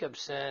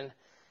Jacobson,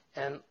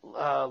 and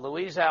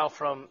Luizao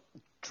from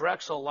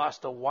Drexel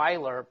lost to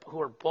Weiler,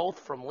 who are both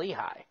from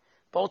Lehigh.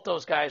 Both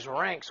those guys were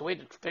ranked, so we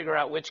had to figure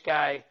out which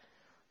guy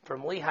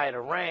from Lehigh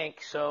to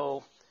rank.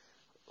 So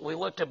we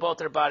looked at both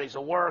their bodies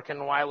of work,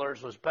 and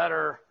Weiler's was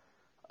better.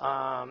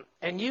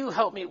 And you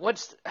help me.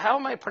 How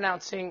am I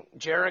pronouncing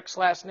Jarek's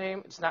last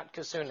name? It's not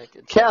Kasunik.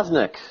 It's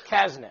Kaznick.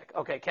 Kaznick.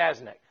 Okay,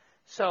 Kaznick.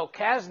 So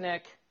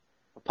Kaznick.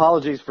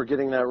 Apologies for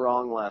getting that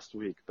wrong last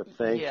week, but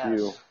thank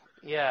you.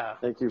 Yeah.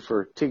 Thank you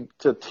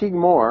to Teague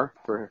Moore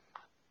for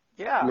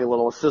giving me a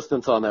little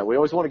assistance on that. We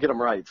always want to get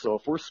them right. So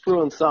if we're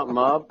screwing something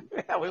up,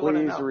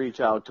 please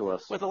reach out to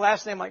us. With a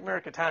last name like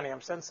Mirikitani,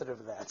 I'm sensitive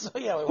to that. So,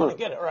 we want to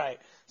get it right.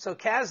 So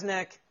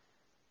Kaznick,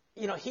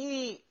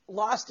 he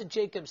lost to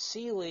Jacob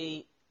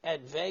Seeley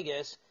at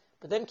Vegas,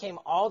 but then came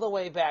all the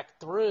way back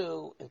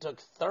through and took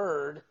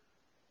third.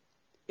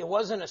 It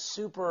wasn't a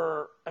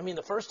super –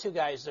 the first two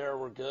guys there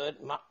were good,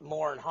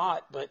 Moore and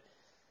Hott, but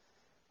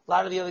a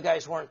lot of the other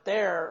guys weren't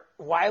there.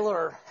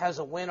 Weiler has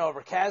a win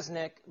over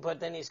Kaznick, but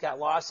then he's got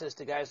losses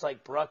to guys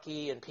like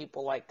Brucky and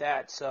people like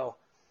that. So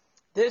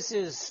this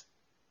is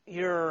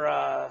your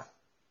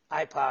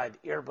iPod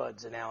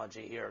earbuds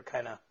analogy here,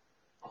 kind of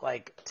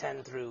like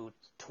 10 through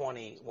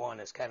 21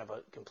 is kind of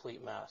a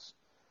complete mess.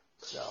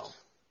 So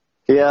 –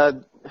 yeah,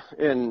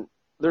 and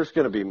there's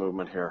going to be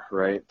movement here,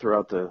 right,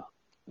 throughout there's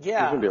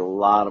going to be a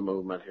lot of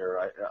movement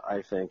here,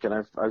 I think,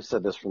 and I've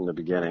said this from the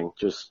beginning.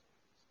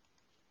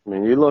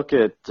 You look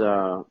at,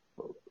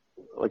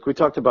 like we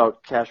talked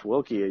about Cash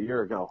Wilkie a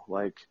year ago,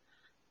 like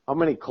how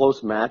many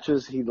close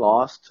matches he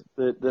lost,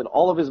 that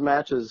all of his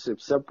matches,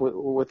 except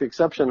with the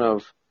exception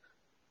of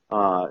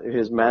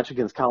his match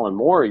against Colin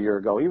Moore a year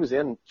ago, he was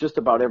in just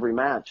about every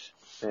match,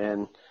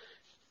 and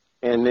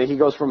he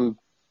goes from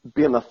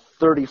being the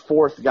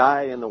 34th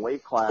guy in the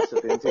weight class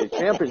at the NCAA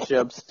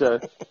championships to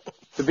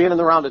being in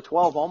the round of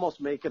 12, almost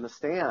making a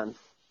stand.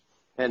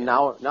 And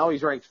now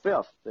he's ranked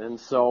 5th. And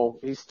so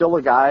he's still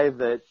a guy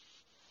that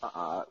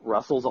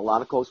wrestles a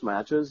lot of close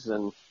matches.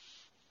 And,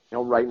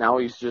 right now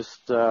he's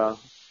just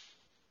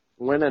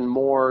winning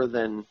more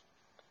than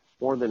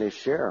his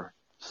share.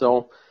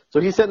 So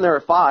he's sitting there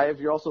at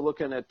 5. You're also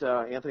looking at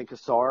Anthony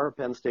Cassar,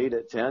 Penn State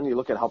at 10. You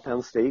look at how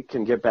Penn State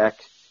can get back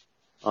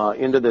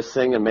into this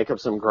thing and make up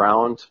some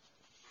ground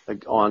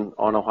on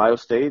Ohio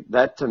State.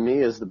 That to me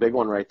is the big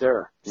one right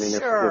there.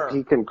 If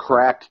he can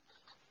crack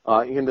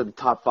into the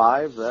top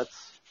 5,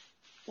 that's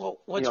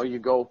you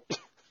go.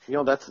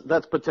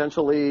 That's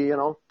potentially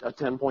a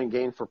 10-point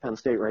gain for Penn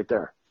State right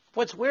there.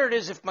 What's weird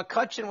is if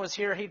McCutcheon was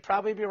here, he'd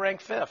probably be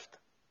ranked 5th.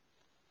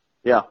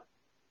 Yeah.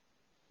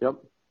 Yep.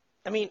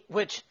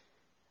 Which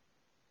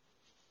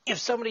if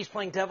somebody's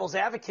playing devil's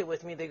advocate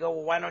with me, they go,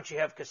 well, why don't you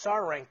have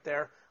Cassar ranked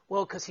there?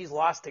 Well, because he's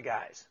lost to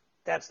guys.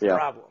 That's the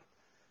problem.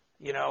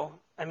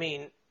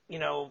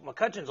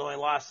 McCutcheon's only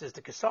lost is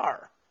to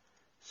Cassar.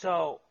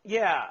 So,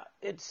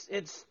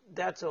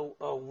 that's a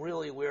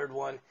really weird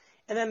one.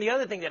 And then the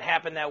other thing that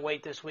happened that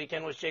weight this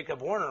weekend was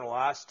Jacob Warner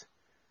lost,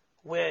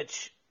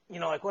 which,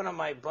 one of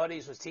my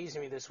buddies was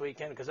teasing me this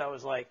weekend because I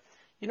was like,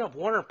 if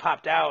Warner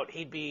popped out,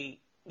 he'd be,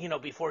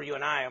 before you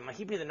and I'm like,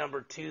 he'd be the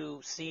number 2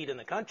 seed in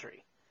the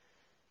country.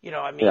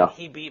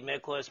 He beat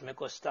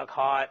Miklas stuck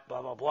hot,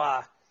 blah, blah,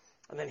 blah.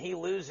 And then he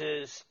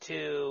loses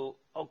to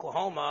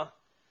Oklahoma.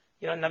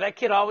 Now that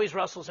kid always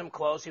wrestles him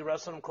close. He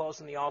wrestled him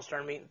close in the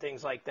All-Star meet and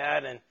things like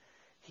that. And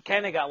he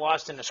kind of got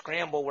lost in the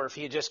scramble where if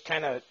he had just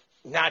kind of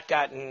not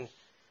gotten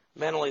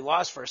mentally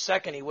lost for a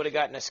second, he would have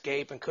gotten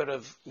escape and could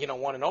have,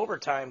 won in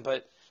overtime.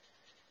 But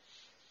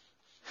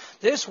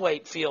this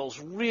weight feels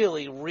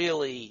really,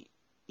 really,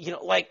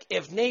 like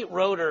if Nate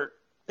Roeder,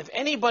 if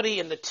anybody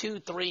in the 2,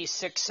 3,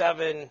 6,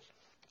 7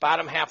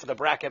 bottom half of the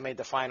bracket made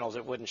the finals,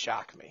 it wouldn't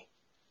shock me.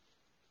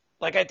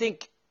 I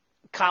think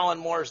Colin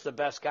Moore's the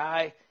best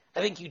guy.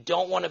 I think you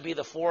don't want to be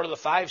the 4 or the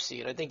 5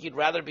 seed. I think you'd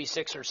rather be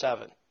 6 or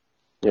 7.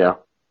 Yeah.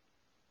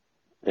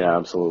 Yeah,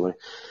 absolutely.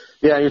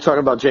 Yeah, you're talking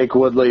about Jake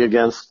Woodley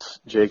against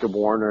Jacob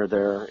Warner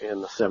there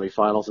in the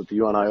semifinals at the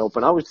UNI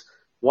Open. I was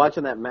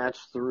watching that match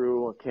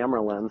through a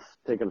camera lens,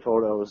 taking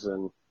photos,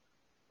 and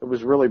it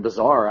was really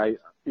bizarre.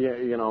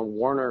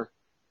 Warner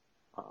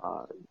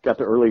got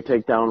the early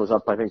takedown, was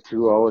up, I think,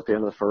 2-0 at the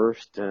end of the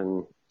first,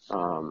 and,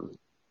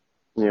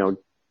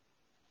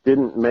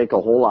 didn't make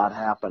a whole lot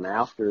happen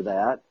after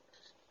that.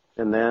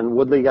 And then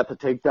Woodley got the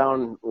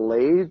takedown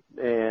late,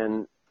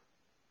 and,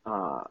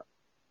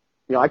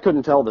 I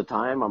couldn't tell the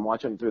time. I'm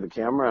watching it through the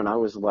camera, and I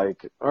was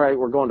like, all right,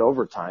 we're going to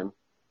overtime.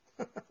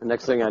 The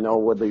next thing I know,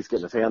 Woodley's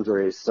getting his hands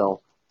raised.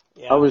 So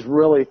Yeah. I was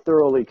really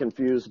thoroughly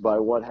confused by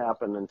what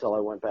happened until I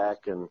went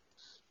back and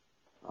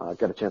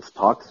got a chance to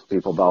talk to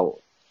people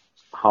about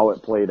how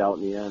it played out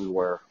in the end,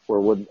 where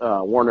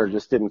Warner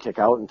just didn't kick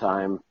out in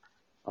time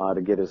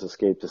to get his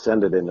escape to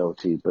send it into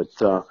OT. But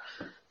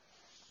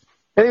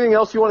anything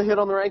else you want to hit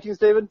on the rankings,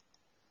 David?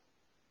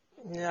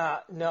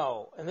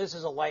 No. And this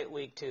is a light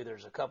week, too.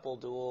 There's a couple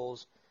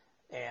duels,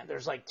 and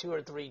there's like 2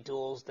 or 3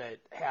 duels that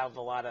have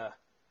a lot of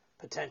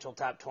potential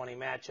top 20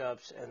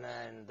 matchups, and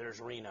then there's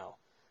Reno.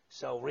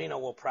 So Reno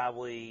will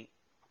probably,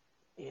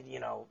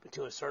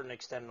 to a certain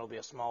extent, it'll be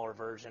a smaller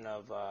version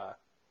of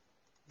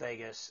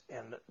Vegas,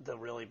 and the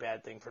really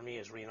bad thing for me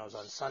is Reno's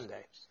on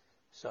Sunday.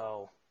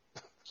 So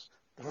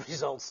the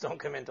results don't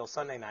come in until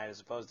Sunday night as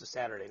opposed to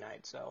Saturday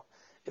night. So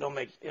it'll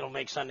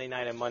make Sunday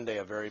night and Monday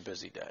a very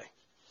busy day.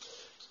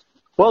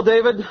 Well,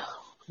 David,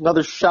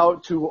 another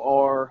shout to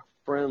our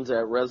friends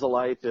at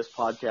Resolite. This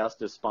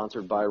podcast is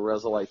sponsored by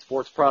Resolite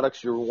Sports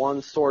Products, your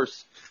one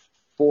source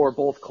for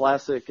both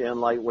classic and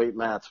lightweight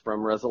mats.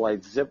 From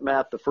Resolite Zip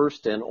Mat, the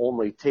first and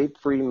only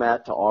tape-free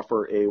mat to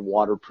offer a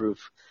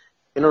waterproof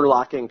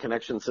interlocking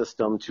connection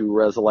system, to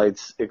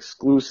Resolite's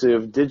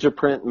exclusive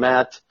Digiprint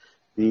mat,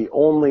 the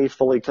only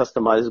fully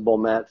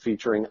customizable mat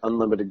featuring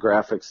unlimited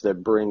graphics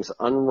that brings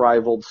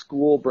unrivaled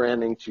school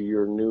branding to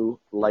your new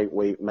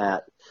lightweight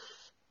mat.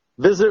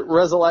 Visit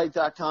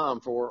Resolite.com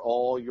for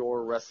all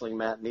your wrestling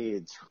mat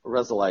needs.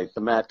 Resolite,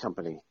 the mat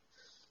company.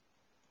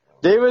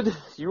 David,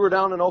 you were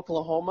down in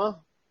Oklahoma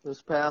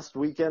this past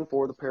weekend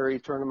for the Perry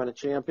Tournament of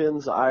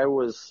Champions. I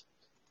was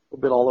a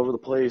bit all over the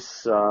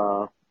place,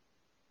 9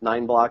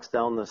 blocks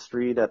down the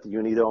street at the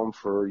Unidome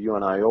for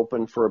UNI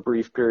Open for a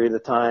brief period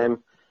of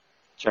time,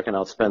 checking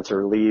out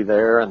Spencer Lee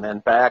there, and then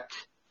back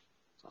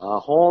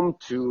home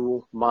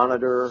to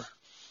monitor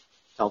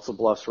Council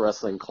Bluffs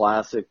Wrestling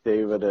Classic,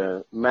 David,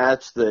 a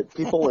match that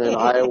people in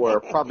Iowa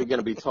are probably going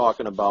to be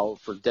talking about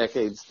for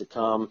decades to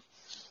come.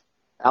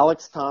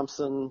 Alex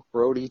Thompson,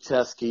 Brody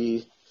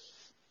Teske.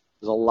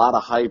 There's a lot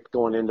of hype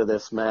going into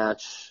this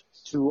match.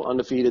 2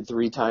 undefeated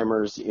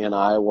 3-timers in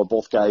Iowa,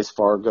 both guys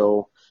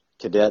Fargo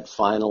cadet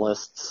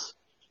finalists,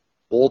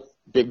 both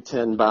Big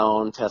Ten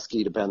bound,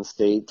 Teske to Penn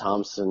State,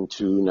 Thompson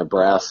to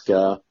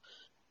Nebraska.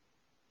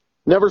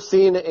 Never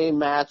seen a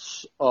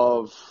match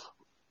of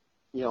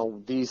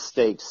these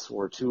stakes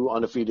where 2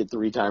 undefeated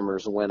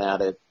 3-timers went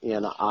at it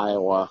in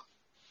Iowa.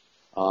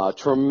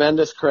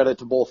 Tremendous credit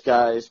to both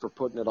guys for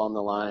putting it on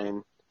the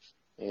line.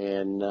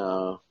 And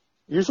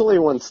usually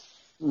when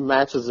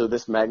matches of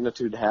this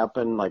magnitude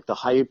happen, like the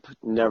hype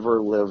never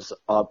lives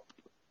up,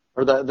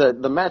 or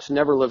the match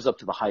never lives up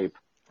to the hype.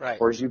 Right.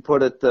 Or as you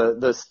put it,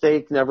 the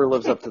steak never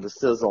lives up to the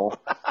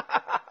sizzle.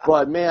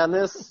 But man,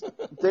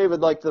 David,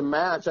 like the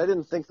match, I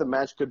didn't think the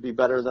match could be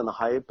better than the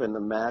hype, and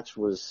the match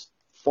was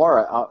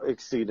far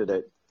exceeded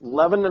it.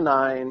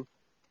 11-9.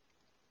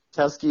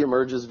 Teske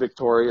emerges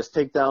victorious.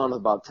 Takedown with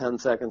about 10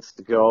 seconds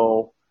to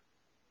go.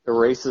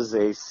 Erases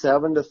a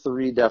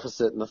 7-3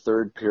 deficit in the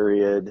third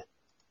period.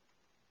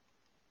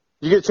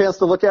 You get a chance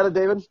to look at it,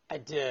 David? I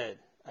did.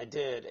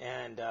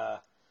 And I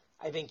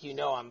think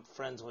I'm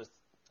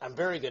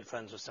very good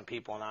friends with some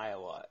people in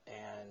Iowa.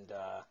 And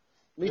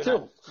me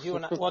too.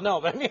 Well, no,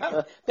 but I mean,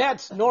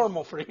 that's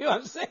normal for you.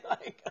 I'm saying,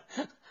 like,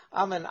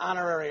 I'm an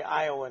honorary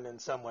Iowan in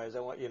some ways.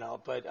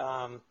 But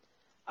I'm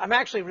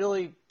actually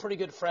really pretty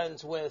good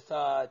friends with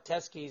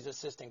Teske's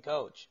assistant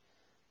coach,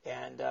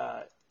 and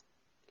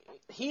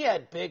he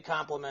had big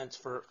compliments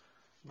for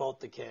both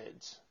the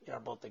kids,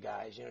 both the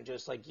guys.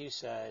 Just like you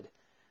said,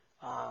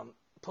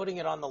 putting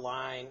it on the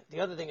line. The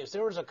other thing is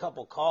there was a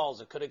couple calls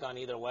that could have gone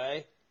either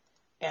way,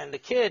 and the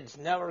kids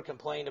never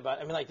complained about.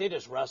 I mean, like they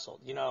just wrestled.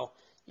 You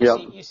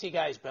see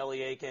guys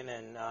belly aching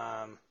and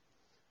all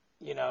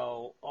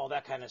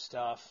that kind of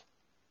stuff.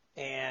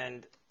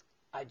 And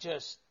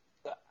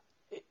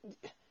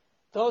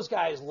those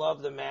guys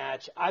loved the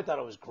match. I thought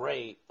it was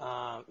great.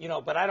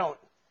 But I don't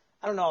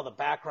know all the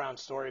background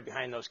story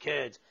behind those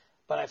kids.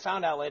 But I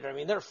found out later, I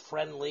mean, they're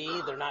friendly.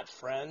 They're not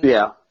friends.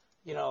 Yeah.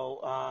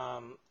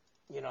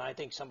 I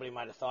think somebody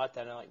might have thought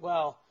that. And like,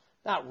 well,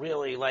 not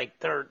really. Like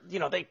they're,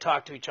 they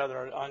talk to each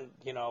other on,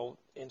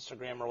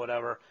 Instagram or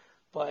whatever.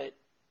 But,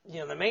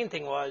 the main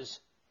thing was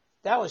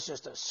that was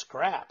just a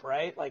scrap,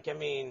 right? Like, I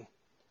mean,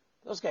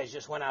 those guys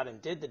just went out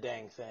and did the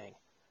dang thing.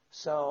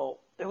 So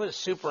it was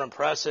super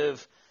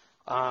impressive.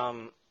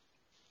 Their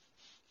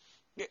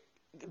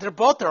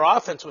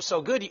offense was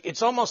so good.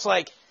 It's almost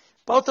like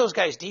both those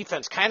guys'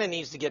 defense kind of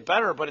needs to get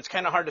better, but it's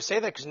kind of hard to say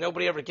that because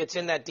nobody ever gets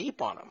in that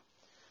deep on them.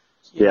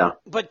 Yeah.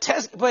 But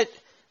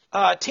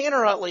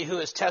Tanner Utley, who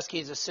is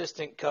Teske's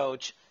assistant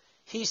coach,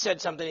 he said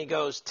something. He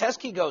goes,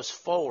 Teske goes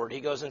forward. He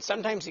goes, and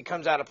sometimes he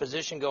comes out of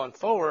position going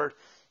forward.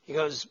 He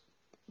goes,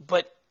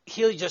 but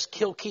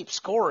he'll keep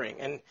scoring.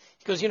 And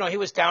he goes, he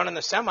was down in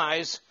the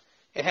semis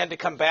and had to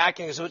come back.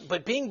 And he goes,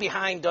 but being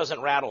behind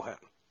doesn't rattle him.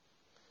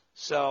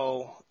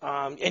 So,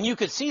 and you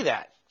could see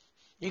that.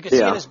 You could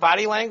see in his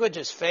body language,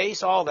 his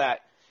face, all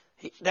that.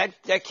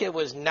 That kid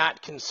was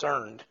not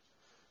concerned,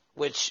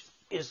 which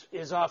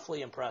is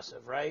awfully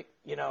impressive, right?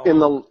 In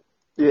the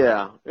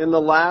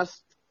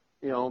last,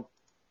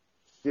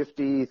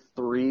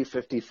 53,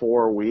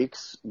 54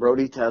 weeks,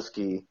 Brody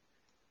Teske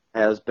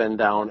has been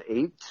down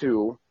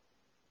 8-2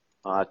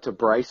 to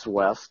Bryce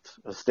West,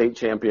 a state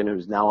champion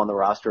who's now on the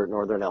roster at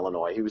Northern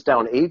Illinois. He was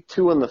down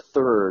 8-2 in the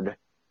third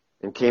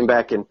and came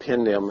back and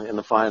pinned him in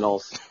the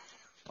finals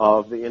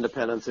of the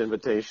Independence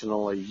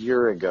Invitational a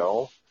year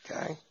ago.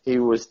 Okay. He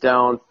was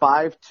down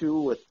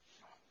 5-2 with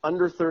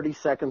under 30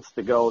 seconds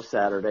to go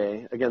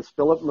Saturday against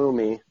Philip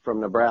Mooney from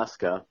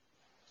Nebraska,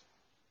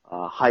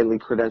 a highly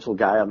credentialed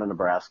guy out of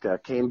Nebraska.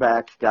 Came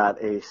back,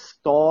 got a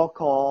stall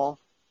call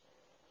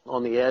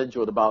on the edge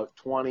with about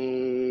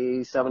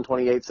 27,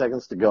 28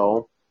 seconds to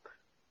go,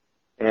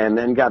 and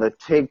then got a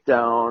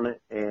takedown,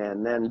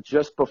 and then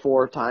just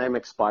before time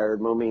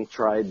expired, Mooney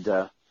tried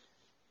to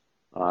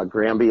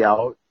Granby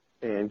out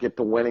and get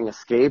the winning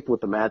escape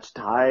with the match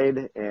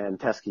tied, and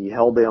Teske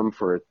held him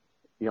for,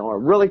 a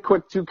really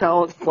quick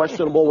 2-count,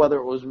 questionable whether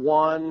it was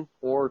 1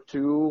 or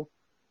 2,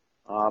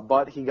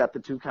 but he got the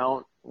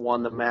 2-count,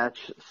 won the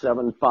match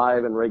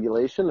 7-5 in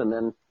regulation, and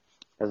then,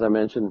 as I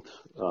mentioned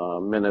a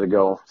minute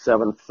ago,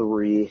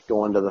 7-3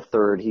 going to the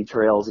third. He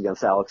trails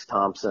against Alex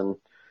Thompson,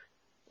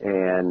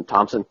 and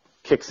Thompson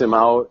kicks him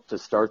out to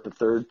start the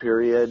third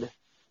period,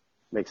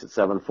 makes it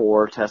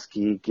 7-4.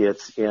 Teske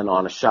gets in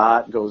on a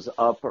shot, goes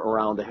up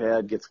around the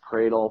head, gets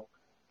cradle,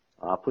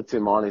 puts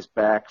him on his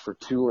back for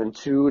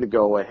 2-2 to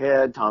go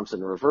ahead.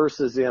 Thompson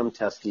reverses him.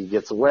 Teske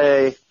gets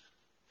away,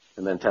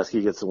 and then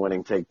Teske gets the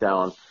winning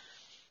takedown.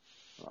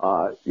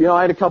 I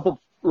had a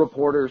couple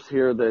reporters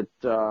here that,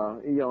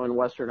 in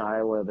Western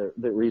Iowa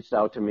that reached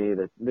out to me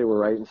that they were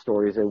writing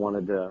stories. They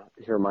wanted to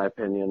hear my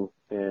opinion.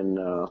 And,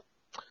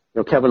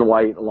 Kevin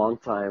White, a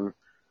longtime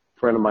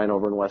friend of mine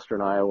over in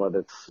Western Iowa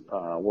that's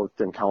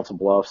worked in Council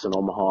Bluffs and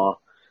Omaha,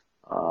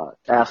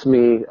 asked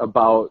me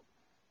about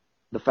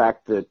the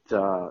fact that,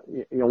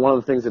 one of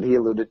the things that he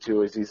alluded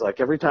to is he's like,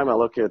 every time I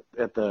look at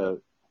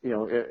the,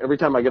 every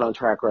time I get on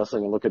Track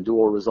Wrestling and look at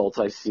dual results,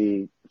 I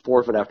see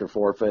forfeit after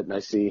forfeit, and I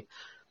see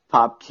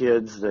top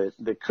kids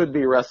that could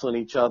be wrestling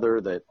each other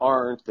that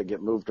aren't, that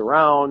get moved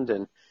around.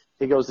 And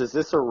he goes, is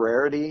this a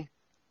rarity?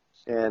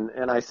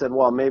 And I said,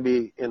 well,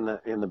 maybe in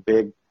the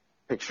big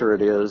picture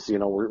it is.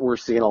 We're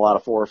seeing a lot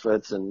of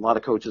forfeits, and a lot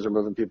of coaches are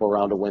moving people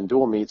around to win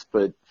dual meets,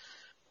 but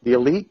the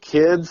elite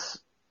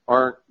kids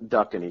aren't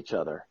ducking each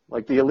other.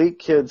 Like, the elite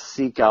kids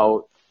seek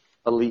out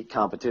elite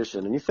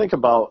competition. And you think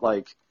about,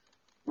 like,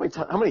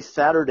 how many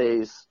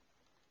Saturdays,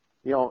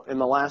 in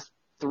the last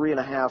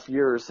 3.5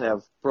 years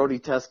have Brody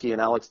Teske and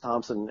Alex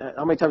Thompson,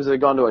 how many times have they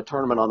gone to a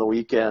tournament on the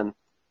weekend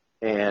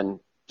and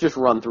just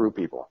run through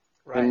people?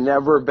 Right. And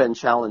never been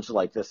challenged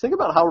like this. Think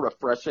about how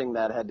refreshing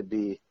that had to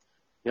be,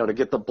 to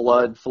get the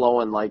blood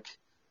flowing like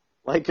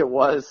it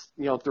was,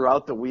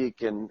 throughout the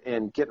week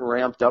and getting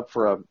ramped up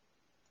for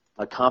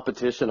a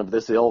competition of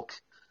this ilk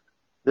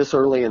this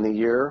early in the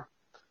year.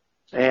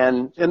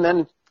 And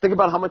then think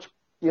about how much,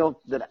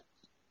 that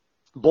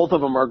both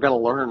of them are going to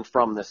learn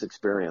from this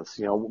experience.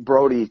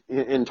 Brody,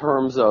 in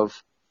terms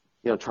of,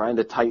 trying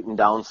to tighten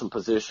down some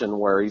position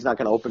where he's not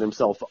going to open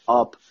himself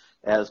up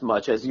as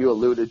much as you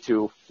alluded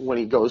to when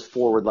he goes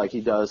forward like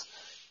he does.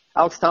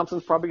 Alex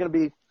Thompson's probably going to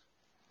be,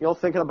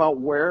 thinking about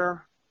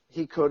where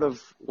he could have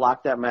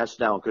locked that match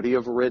down. Could he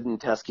have ridden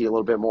Teske a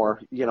little bit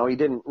more? He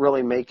didn't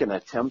really make an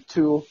attempt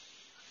to,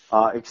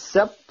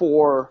 except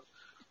for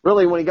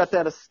really when he got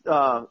that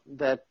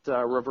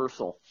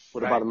reversal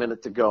with about a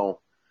minute to go.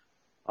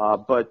 I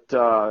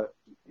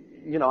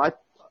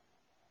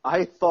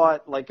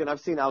thought, and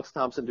I've seen Alex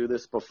Thompson do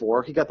this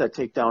before. He got that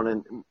takedown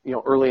in,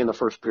 early in the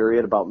first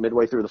period, about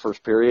midway through the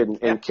first period,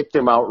 and kicked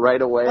him out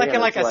right away. In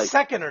a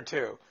second or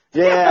two.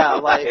 Yeah,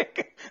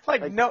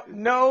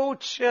 no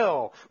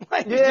chill.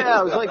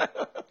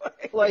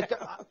 It was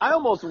I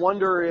almost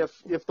wonder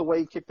if the way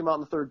he kicked him out in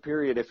the third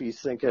period, if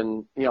he's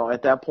thinking,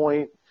 at that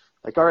point,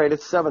 all right,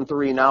 it's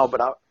 7-3 now,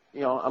 but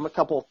I'm a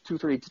couple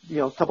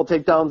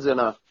takedowns and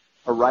a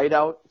right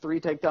out,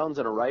 3 takedowns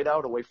and a right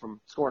out away from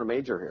scoring a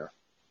major here.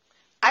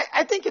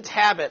 I think it's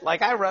habit.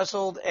 I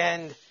wrestled,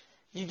 and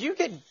you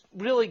get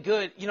really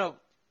good.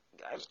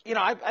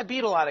 I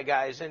beat a lot of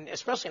guys, and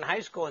especially in high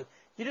school, and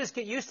you just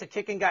get used to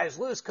kicking guys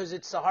loose because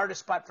it's the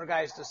hardest spot for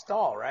guys to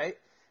stall, right?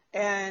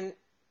 And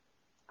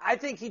I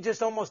think he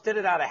just almost did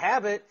it out of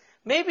habit.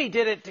 Maybe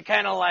did it to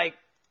kind of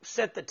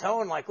set the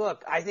tone.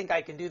 Look, I think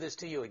I can do this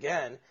to you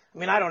again. I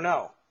mean, I don't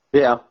know.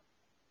 Yeah.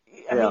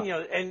 I mean,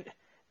 and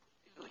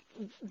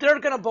they're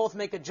going to both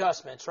make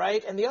adjustments,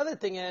 right? And the other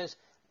thing is,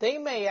 they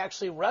may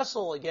actually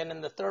wrestle again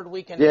in the third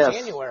weekend of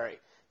January.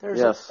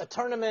 There's a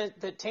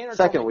tournament that Tanner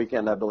second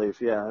weekend, I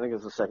believe. Yeah, I think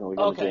it's the second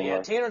weekend of January.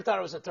 Okay, Tanner thought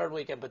it was the third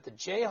weekend, but the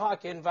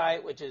Jayhawk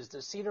Invite, which is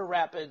the Cedar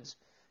Rapids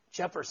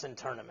Jefferson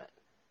tournament.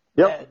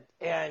 Yep.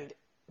 And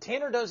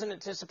Tanner doesn't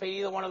anticipate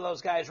either one of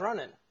those guys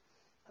running.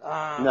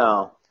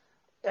 No.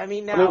 I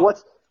mean, now.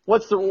 What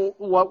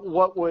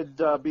would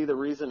be the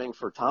reasoning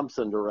for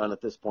Thompson to run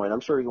at this point?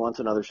 I'm sure he wants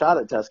another shot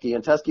at Teske,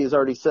 and Teske has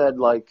already said,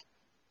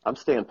 I'm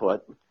staying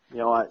put.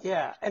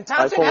 And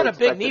Thompson had a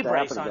big knee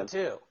brace on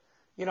too.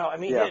 I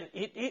mean, Yeah.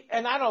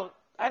 and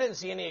I didn't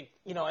see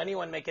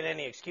anyone making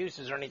any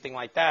excuses or anything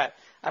like that.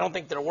 I don't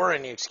think there were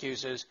any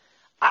excuses.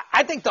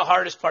 I think the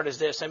hardest part is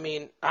this. I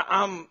mean,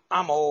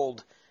 I'm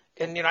old,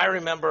 and I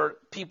remember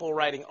people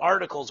writing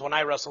articles when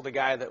I wrestled a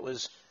guy that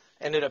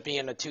ended up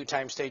being a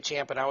 2-time state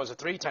champ, and I was a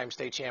 3-time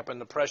state champ,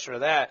 and the pressure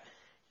of that,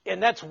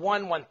 and that's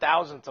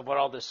 1/1000th of what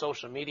all this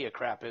social media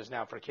crap is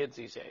now for kids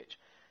these age.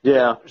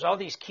 Yeah. There's all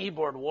these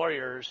keyboard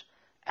warriors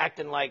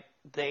acting like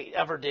they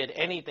ever did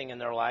anything in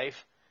their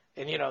life,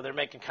 and they're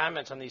making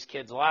comments on these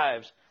kids'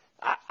 lives.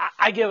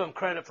 I give them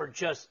credit for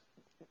just,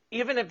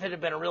 even if it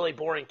had been a really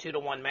boring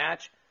 2-1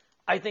 match,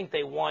 I think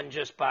they won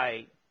just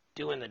by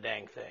doing the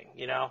dang thing,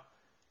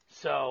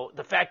 So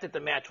the fact that the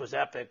match was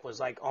epic was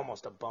like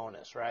almost a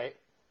bonus, right?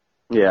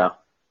 Yeah.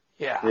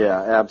 Yeah.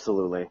 Yeah,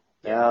 absolutely.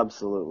 Yeah.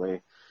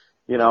 Absolutely.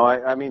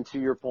 I mean, to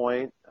your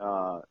point,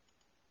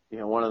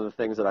 one of the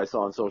things that I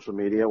saw on social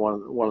media,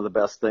 one of the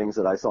best things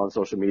that I saw on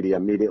social media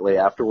immediately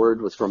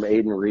afterward was from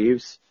Aiden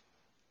Reeves,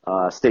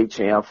 state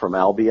champ from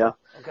Albia.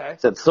 Okay.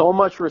 Said, so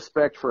much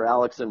respect for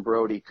Alex and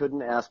Brody.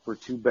 Couldn't ask for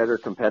two better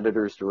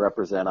competitors to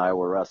represent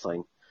Iowa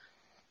wrestling.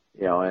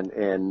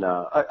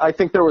 I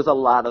think there was a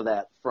lot of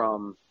that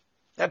from.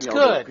 That's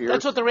good.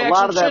 That's what the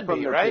reaction should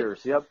be, right?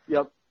 Peers.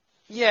 Yep.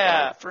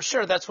 Yeah, for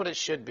sure. That's what it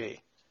should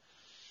be.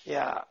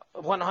 Yeah,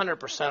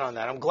 100% on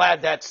that. I'm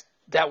glad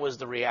that was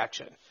the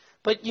reaction.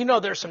 But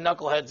there's some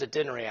knuckleheads that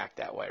didn't react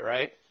that way,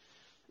 right?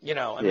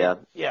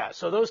 Yeah.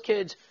 So those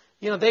kids,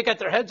 they got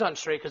their heads on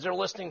straight because they're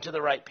listening to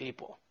the right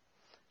people.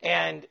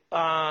 And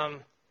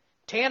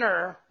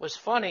Tanner was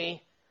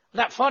funny.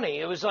 Not funny.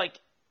 It was like,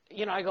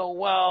 I go,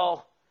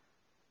 well,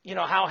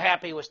 how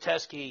happy was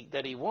Teskey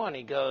that he won?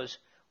 He goes,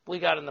 we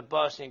got on the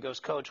bus, and he goes,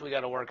 Coach, we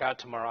got to work out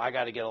tomorrow. I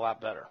got to get a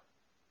lot better.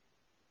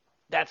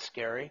 That's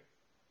scary.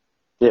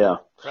 Yeah.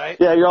 Right?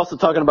 Yeah, you're also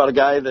talking about a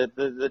guy that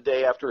the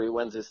day after he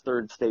wins his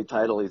third state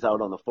title, he's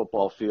out on the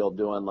football field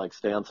doing like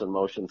stance and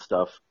motion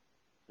stuff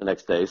the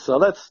next day. So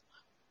that's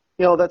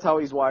how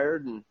he's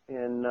wired.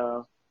 And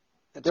the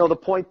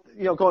point,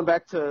 going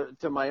back to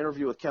my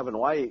interview with Kevin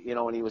White,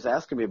 when he was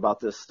asking me about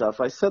this stuff,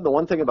 I said the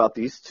one thing about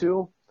these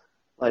two,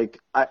 like,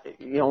 I've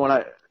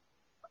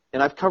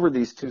covered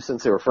these two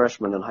since they were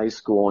freshmen in high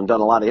school and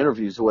done a lot of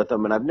interviews with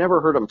them, and I've never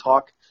heard them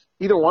talk,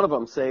 either one of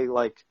them say,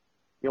 like,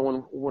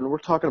 when we're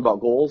talking about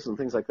goals and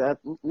things like that,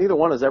 neither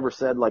one has ever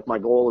said, like, my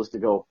goal is to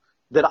go,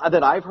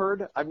 that I've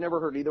heard, I've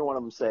never heard either one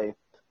of them say,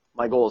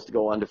 my goal is to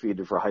go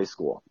undefeated for high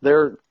school.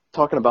 They're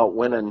talking about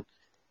winning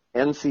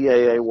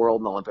NCAA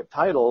world and Olympic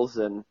titles,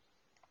 and,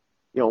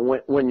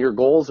 when your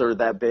goals are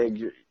that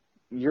big,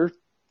 you're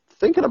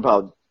thinking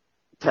about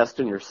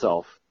testing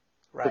yourself.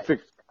 Right. To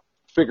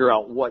figure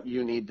out what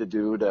you need to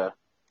do to,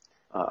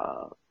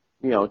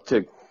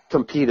 to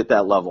compete at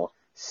that level.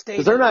 State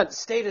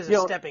is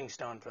a stepping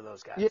stone for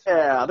those guys.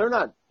 Yeah,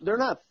 they're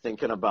not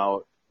thinking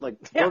about,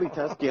 like, Brody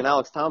Teskey and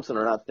Alex Thompson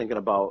are not thinking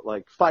about,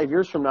 like, 5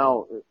 years from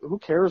now, who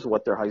cares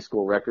what their high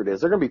school record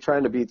is? They're going to be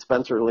trying to beat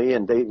Spencer Lee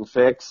and Dayton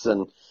Fix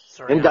and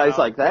guys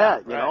like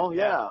that,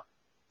 Yeah.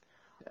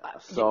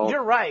 So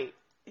you're right.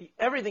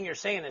 Everything you're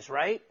saying is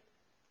right,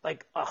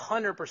 like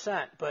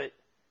 100%. But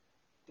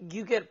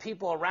you get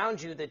people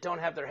around you that don't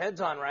have their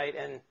heads on right,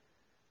 and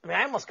I mean,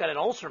 I almost got an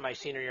ulcer my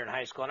senior year in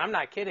high school, and I'm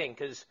not kidding,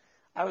 because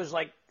I was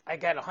like, I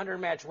got a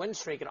 100-match win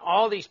streak, and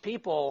all these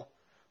people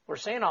were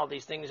saying all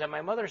these things, and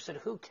my mother said,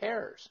 who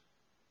cares?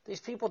 These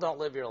people don't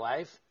live your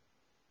life.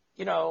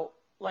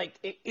 Like,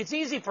 it's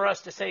easy for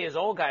us to say as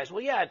old guys,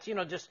 well, yeah, it's,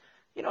 just,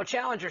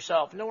 challenge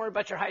yourself, and don't worry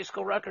about your high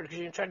school record because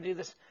you're going to try to do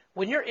this.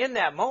 When you're in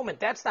that moment,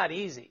 that's not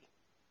easy.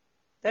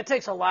 That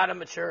takes a lot of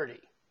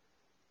maturity.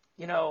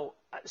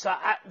 So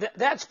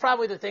that's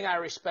probably the thing I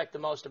respect the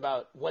most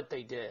about what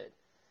they did.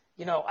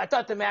 I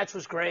thought the match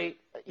was great.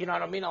 I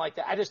don't mean it like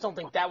that. I just don't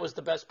think that was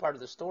the best part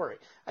of the story.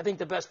 I think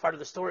the best part of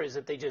the story is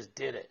that they just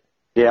did it.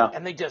 Yeah.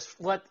 And they just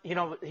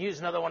use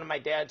another one of my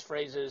dad's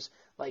phrases,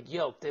 like,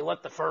 they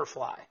let the fur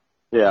fly.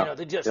 Yeah.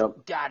 They just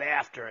got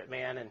after it,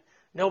 man. And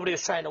nobody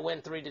was trying to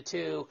win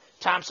 3-2.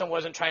 Thompson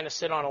wasn't trying to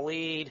sit on a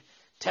lead.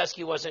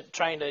 Teskey wasn't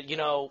trying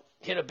to,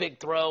 hit a big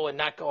throw and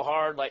not go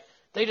hard. Like,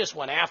 they just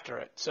went after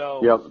it.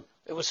 So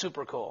it was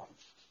super cool.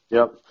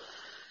 Yep.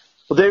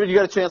 Well, David, you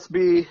got a chance to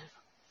be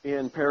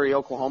in Perry,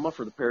 Oklahoma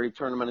for the Perry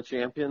Tournament of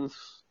Champions.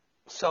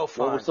 So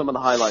fun. What were some of the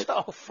highlights?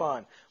 So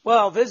fun.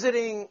 Well,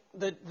 visiting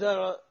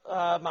the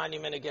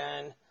monument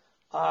again,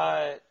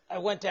 I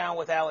went down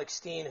with Alex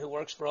Steen, who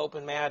works for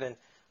Open Mat,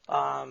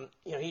 and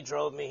he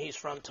drove me. He's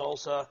from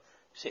Tulsa.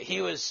 So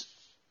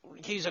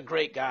he's a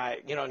great guy,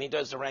 and he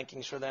does the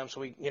rankings for them.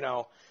 So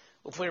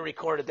if we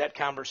recorded that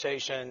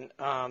conversation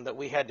that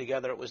we had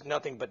together, it was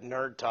nothing but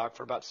nerd talk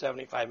for about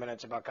 75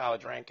 minutes about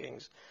college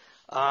rankings.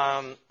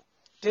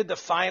 Did the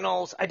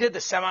finals. I did the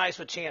semis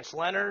with Chance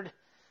Leonard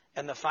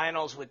and the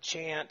finals with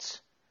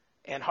Chance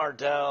and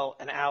Hardell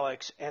and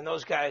Alex, and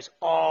those guys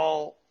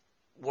all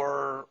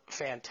were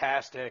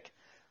fantastic.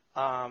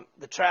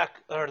 The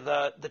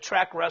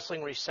track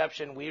wrestling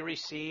reception we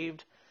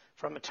received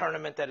from a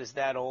tournament that is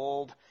that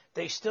old,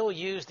 they still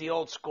use the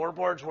old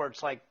scoreboards where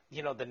it's like,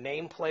 the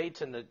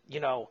nameplates and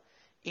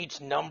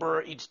each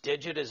number, each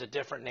digit is a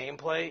different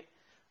nameplate.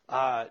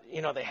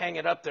 They hang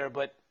it up there,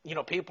 but,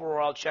 people were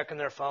all checking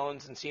their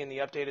phones and seeing the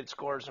updated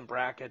scores and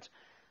brackets.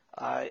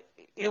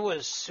 It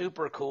was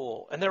super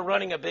cool. And they're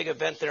running a big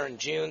event there in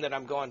June that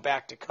I'm going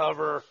back to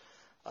cover,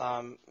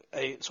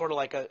 a sort of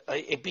like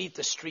a Beat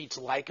the Streets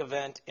like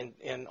event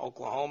in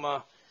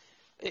Oklahoma.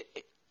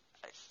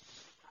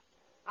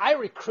 I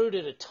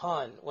recruited a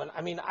ton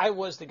I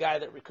was the guy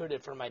that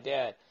recruited for my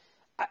dad.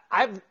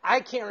 I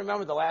can't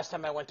remember the last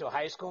time I went to a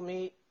high school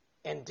meet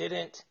and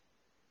didn't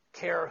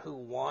care who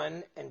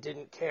won and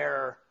didn't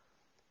care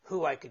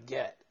who I could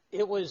get.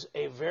 It was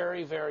a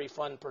very, very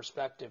fun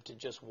perspective to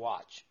just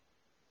watch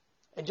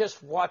and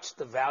just watch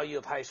the value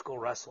of high school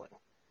wrestling.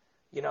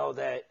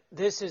 That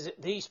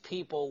these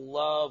people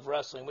love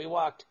wrestling. We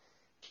walked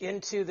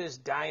into this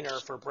diner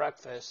for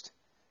breakfast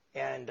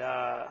and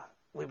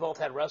we both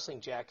had wrestling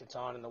jackets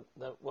on, and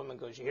the woman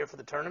goes, "You here for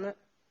the tournament?"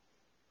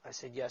 I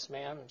said, "Yes,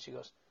 ma'am." And she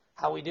goes,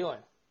 "How we doing?"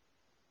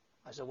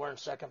 I said, "We're in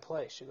second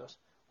place." She goes,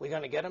 "We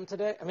going to get him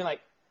today?"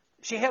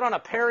 She had on a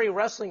Perry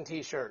wrestling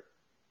T-shirt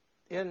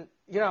in,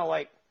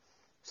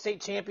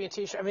 state champion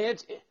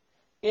T-shirt.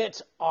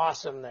 It's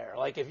awesome there.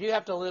 If you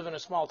have to live in a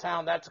small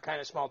town, that's the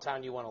kind of small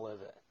town you want to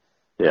live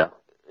in. Yeah,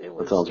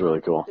 that sounds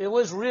really cool. It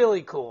was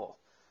really cool.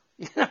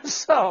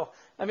 So,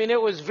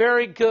 it was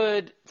very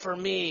good for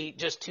me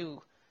just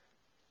to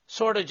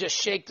sort of just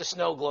shake the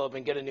snow globe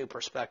and get a new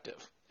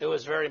perspective. It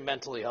was very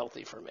mentally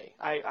healthy for me.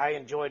 I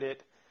enjoyed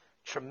it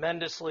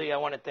tremendously. I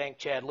want to thank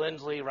Chad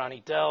Lindsley,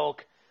 Ronnie Delk,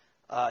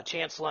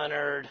 Chance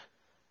Leonard,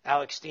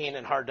 Alex Steen,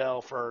 and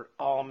Hardell for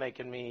all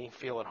making me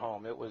feel at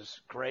home. It was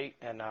great,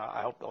 and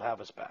I hope they'll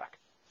have us back.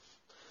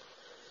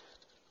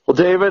 Well,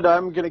 David,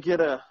 I'm going to get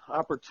an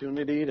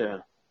opportunity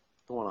to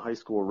go on a high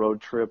school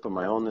road trip of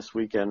my own this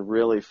weekend.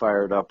 Really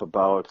fired up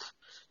about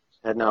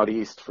heading out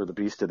east for the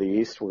Beast of the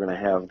East. We're going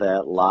to have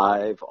that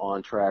live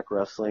on Track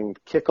Wrestling.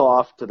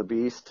 Kickoff to the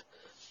Beast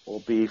will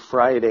be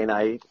Friday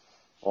night,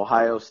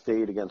 Ohio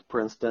State against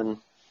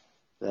Princeton.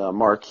 The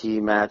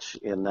marquee match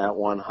in that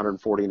one,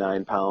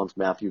 149 pounds,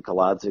 Matthew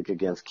Kolodzik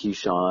against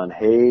Keyshawn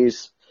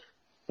Hayes.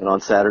 And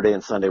on Saturday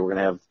and Sunday, we're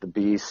going to have the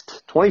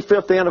Beast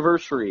 25th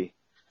anniversary.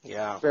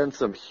 Yeah. Been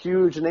some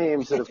huge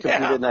names that have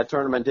competed in that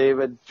tournament,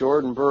 David.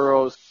 Jordan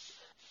Burroughs,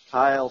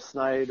 Kyle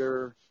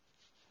Snyder,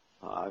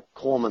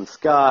 Coleman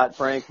Scott,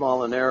 Frank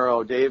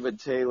Molinaro, David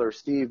Taylor,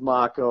 Steve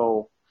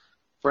Mocco,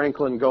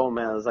 Franklin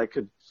Gomez. I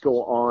could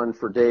go on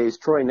for days.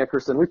 Troy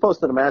Nickerson. We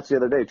posted a match the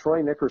other day.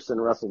 Troy Nickerson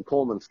wrestled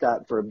Coleman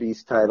Scott for a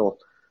Beast title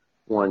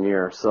one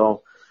year.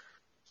 So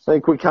I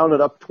think we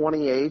counted up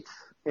 28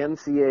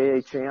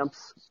 NCAA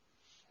champs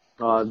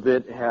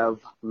that have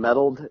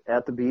medaled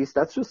at the Beast.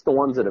 That's just the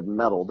ones that have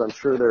medaled. I'm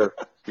sure there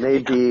may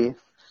be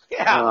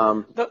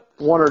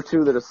one or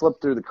two that have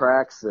slipped through the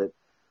cracks that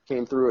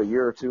came through a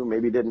year or two,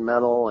 maybe didn't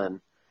medal and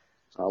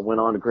went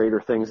on to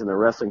greater things in their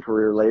wrestling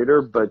career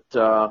later. But,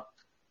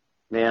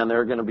 man, there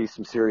are going to be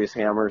some serious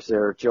hammers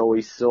there.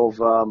 Joey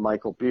Silva,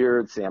 Michael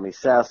Beard, Sammy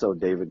Sasso,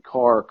 David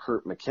Carr,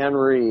 Kurt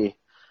McHenry,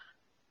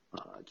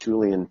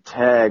 Julian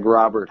Tagg,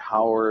 Robert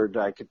Howard.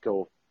 I could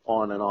go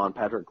on and on.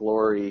 Patrick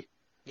Glory.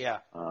 Yeah.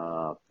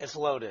 It's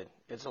loaded.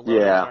 It's a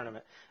loaded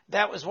tournament.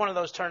 That was one of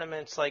those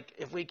tournaments,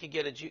 if we could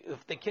get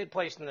if the kid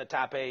placed in the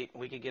top 8,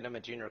 we could get him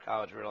at junior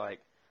college,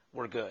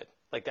 we're good.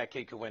 That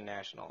kid could win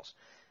nationals.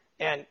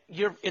 And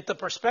the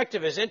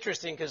perspective is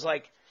interesting because,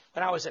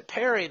 when I was at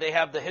Perry, they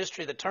have the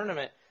history of the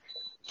tournament.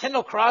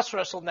 Kendall Cross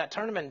wrestled in that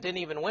tournament and didn't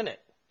even win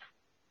it.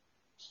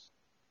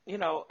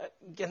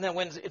 And then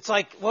wins. It's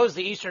what was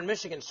the Eastern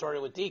Michigan story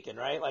with Deacon,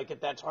 right?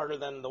 That's harder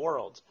than the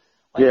Worlds.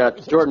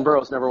 Jordan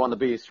Burroughs never won the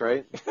Beast,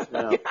 right?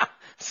 Yeah.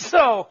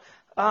 So,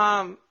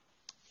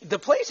 the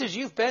places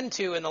you've been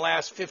to in the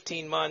last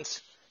 15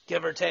 months,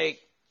 give or take,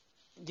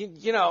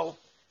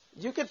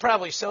 you could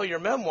probably sell your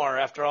memoir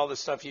after all the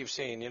stuff you've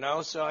seen,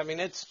 So,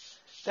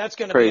 that's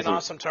going to be an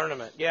awesome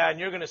tournament. Yeah, and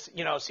you're going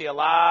to, see a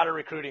lot of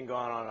recruiting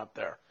going on up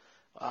there.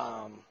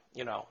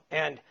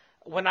 And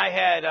when I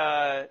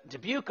had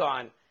Dubuque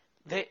on,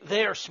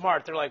 they are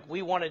smart. They're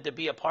we wanted to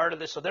be a part of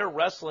this. So they're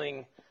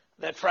wrestling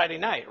that Friday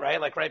night,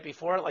 right? Right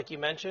before it, like you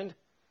mentioned.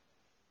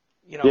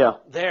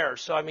 There.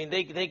 So,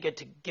 they get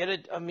to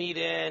get a meet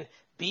in,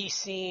 be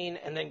seen,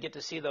 and then get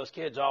to see those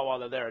kids all while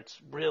they're there.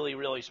 It's really,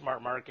 really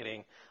smart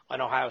marketing on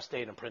Ohio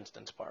State and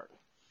Princeton's part.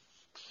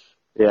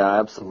 Yeah,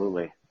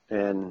 absolutely.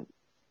 And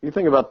you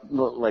think about,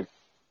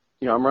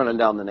 I'm running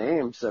down the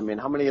names.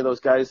 How many of those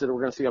guys that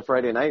we're going to see on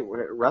Friday night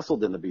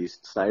wrestled in the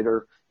Beast?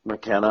 Snyder,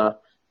 McKenna,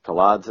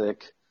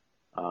 Kolodzik.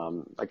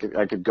 I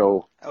could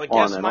go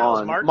on and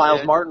on.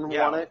 Miles Martin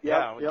won it.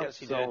 Yeah, I guess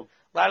he did. A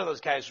lot of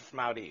those guys are from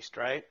out east,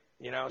 right?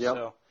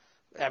 So,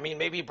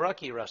 maybe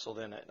Brucky wrestled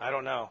in it. I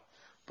don't know.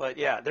 But,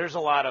 yeah, there's a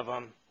lot of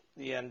them.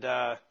 And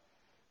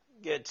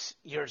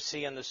you're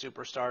seeing the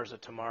superstars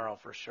of tomorrow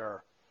for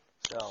sure.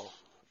 So,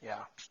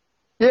 yeah.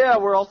 Yeah,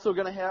 we're also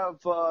going to have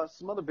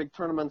some other big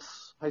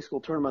tournaments, high school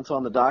tournaments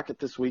on the docket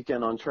this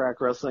weekend on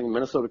Track Wrestling.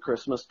 Minnesota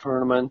Christmas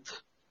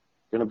Tournament.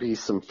 Going to be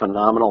some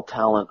phenomenal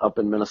talent up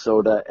in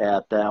Minnesota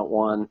at that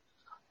one.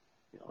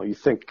 You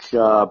think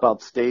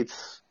about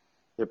states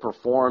that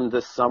performed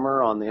this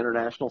summer on the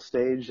international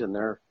stage, and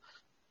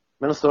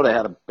Minnesota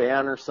had a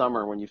banner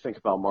summer when you think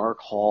about Mark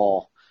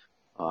Hall,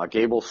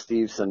 Gable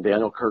Steveson,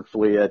 Daniel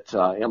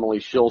Kirkfleet, Emily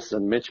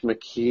Shilson, Mitch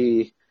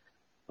McKee,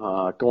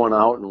 going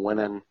out and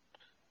winning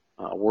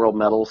world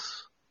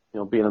medals,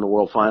 being in the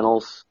world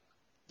finals.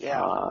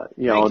 Yeah.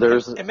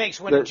 It makes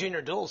winning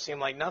junior duels seem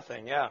like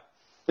nothing. Yeah.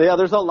 Yeah,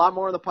 there's a lot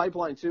more in the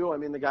pipeline too. I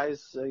mean, the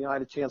guys, I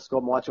had a chance to go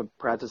and watch them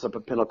practice up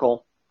at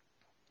Pinnacle,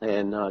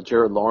 and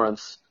Jared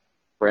Lawrence,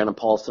 Brandon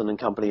Paulson and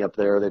company up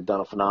there, they've done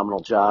a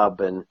phenomenal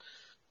job. And,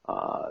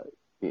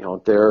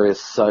 there is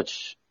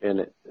such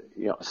an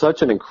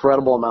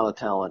incredible amount of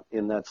talent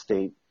in that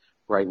state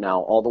right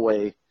now, all the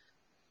way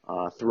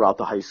throughout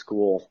the high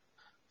school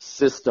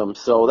system.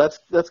 So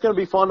that's going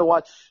to be fun to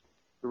watch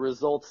the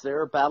results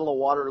there. Battle of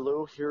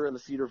Waterloo here in the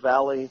Cedar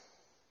Valley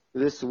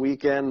this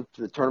weekend.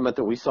 The tournament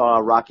that we saw,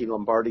 Rocky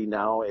Lombardi,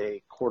 now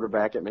a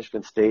quarterback at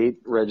Michigan State,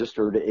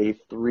 registered a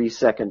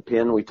 3-second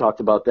pin. We talked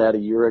about that a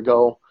year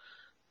ago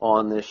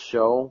on this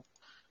show.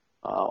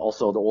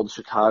 Also the Old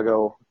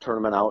Chicago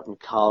tournament out in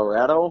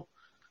Colorado.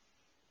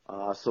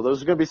 So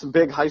those are going to be some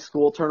big high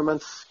school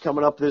tournaments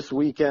coming up this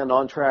weekend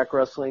on track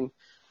wrestling.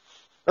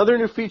 Another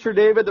new feature,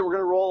 David, that we're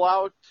going to roll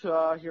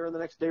out here in the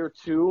next day or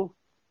two,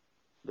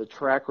 the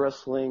track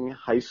wrestling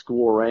high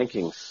school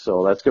rankings.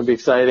 So that's going to be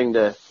exciting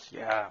to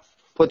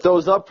put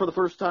those up for the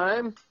first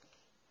time.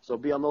 So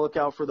be on the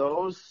lookout for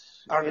those.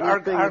 Our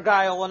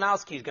guy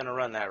Olenowski is going to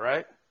run that,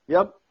 right?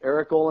 Yep,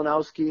 Eric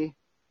Olenowski.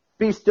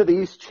 Beast of the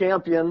East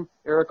champion,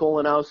 Eric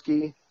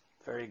Olenowski.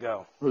 There you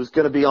go. Who's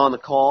going to be on the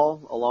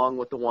call, along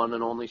with the one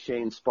and only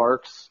Shane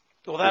Sparks.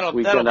 Well, this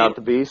weekend out at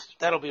the Beast.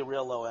 That'll be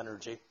real low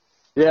energy.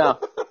 Yeah.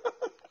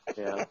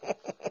 Yeah.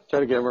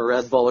 Try to get him a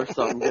Red Bull or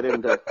something, get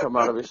him to come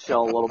out of his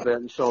shell a little bit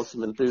and show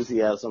some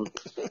enthusiasm.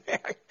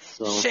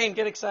 So. Shane,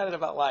 get excited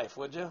about life,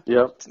 would you?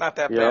 Yep. It's not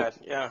that bad.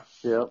 Yeah.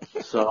 Yep.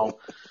 So,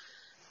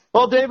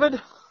 well, David,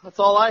 that's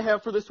all I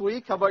have for this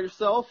week. How about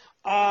yourself?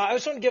 I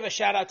just want to give a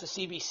shout-out to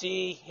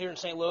CBC here in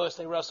St. Louis.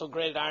 They wrestled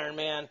great at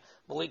Ironman.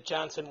 Malik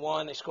Johnson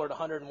won. They scored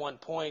 101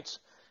 points,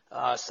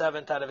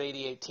 7th out of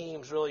 88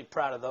 teams. Really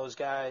proud of those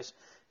guys.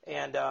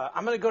 And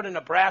I'm going to go to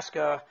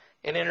Nebraska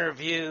and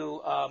interview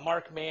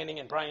Mark Manning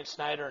and Brian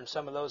Snyder and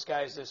some of those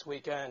guys this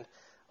weekend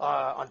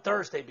on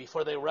Thursday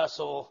before they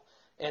wrestle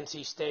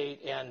NC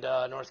State and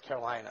North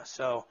Carolina.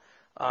 So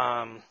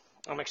I'm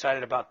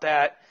excited about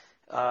that.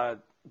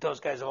 Those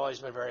guys have always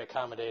been very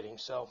accommodating,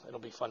 so it'll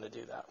be fun to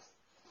do that.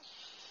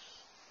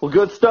 Well,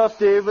 good stuff,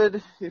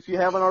 David. If you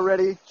haven't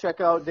already,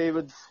 check out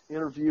David's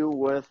interview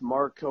with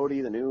Mark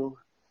Cody, the new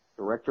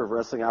Director of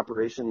Wrestling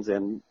Operations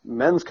and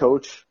men's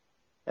coach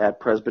at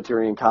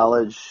Presbyterian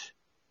College.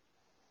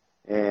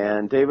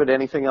 And, David,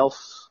 anything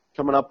else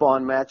coming up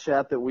on Matt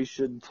Chat that we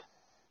should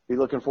be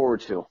looking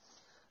forward to?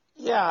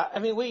 Yeah, I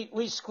mean,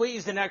 we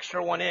squeezed an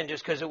extra one in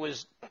just because it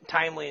was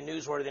timely and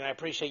newsworthy, and I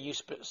appreciate you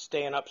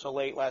staying up so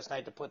late last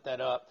night to put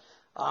that up.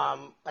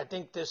 I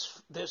think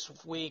this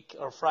week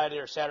or Friday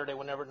or Saturday,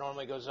 whenever it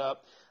normally goes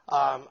up,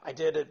 I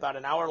did about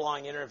an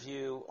hour-long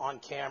interview on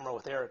camera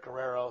with Eric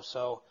Guerrero,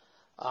 so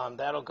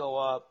that'll go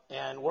up.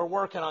 And we're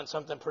working on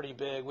something pretty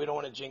big. We don't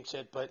want to jinx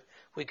it, but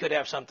we could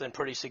have something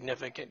pretty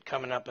significant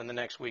coming up in the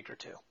next week or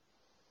two.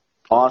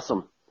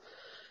 Awesome.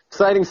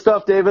 Exciting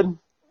stuff, David.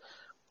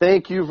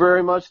 Thank you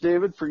very much,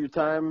 David, for your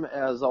time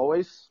as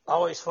always.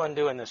 Always fun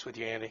doing this with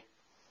you, Andy.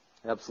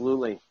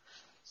 Absolutely.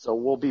 So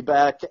we'll be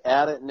back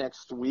at it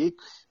next week.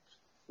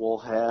 We'll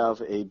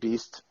have a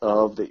Beast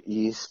of the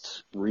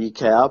East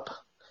recap,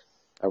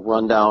 a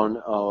rundown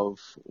of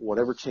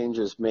whatever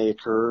changes may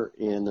occur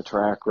in the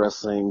track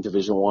wrestling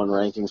Division I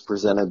rankings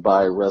presented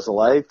by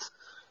Resolite,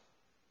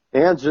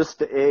 and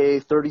just a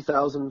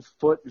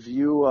 30,000-foot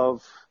view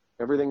of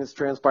everything that's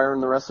transpiring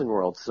in the wrestling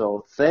world.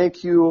 So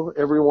thank you,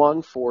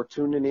 everyone, for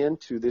tuning in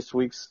to this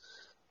week's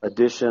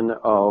edition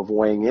of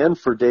Weighing In.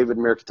 For David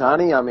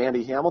Mirkatani, I'm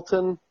Andy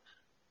Hamilton.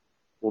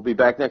 We'll be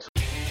back next week.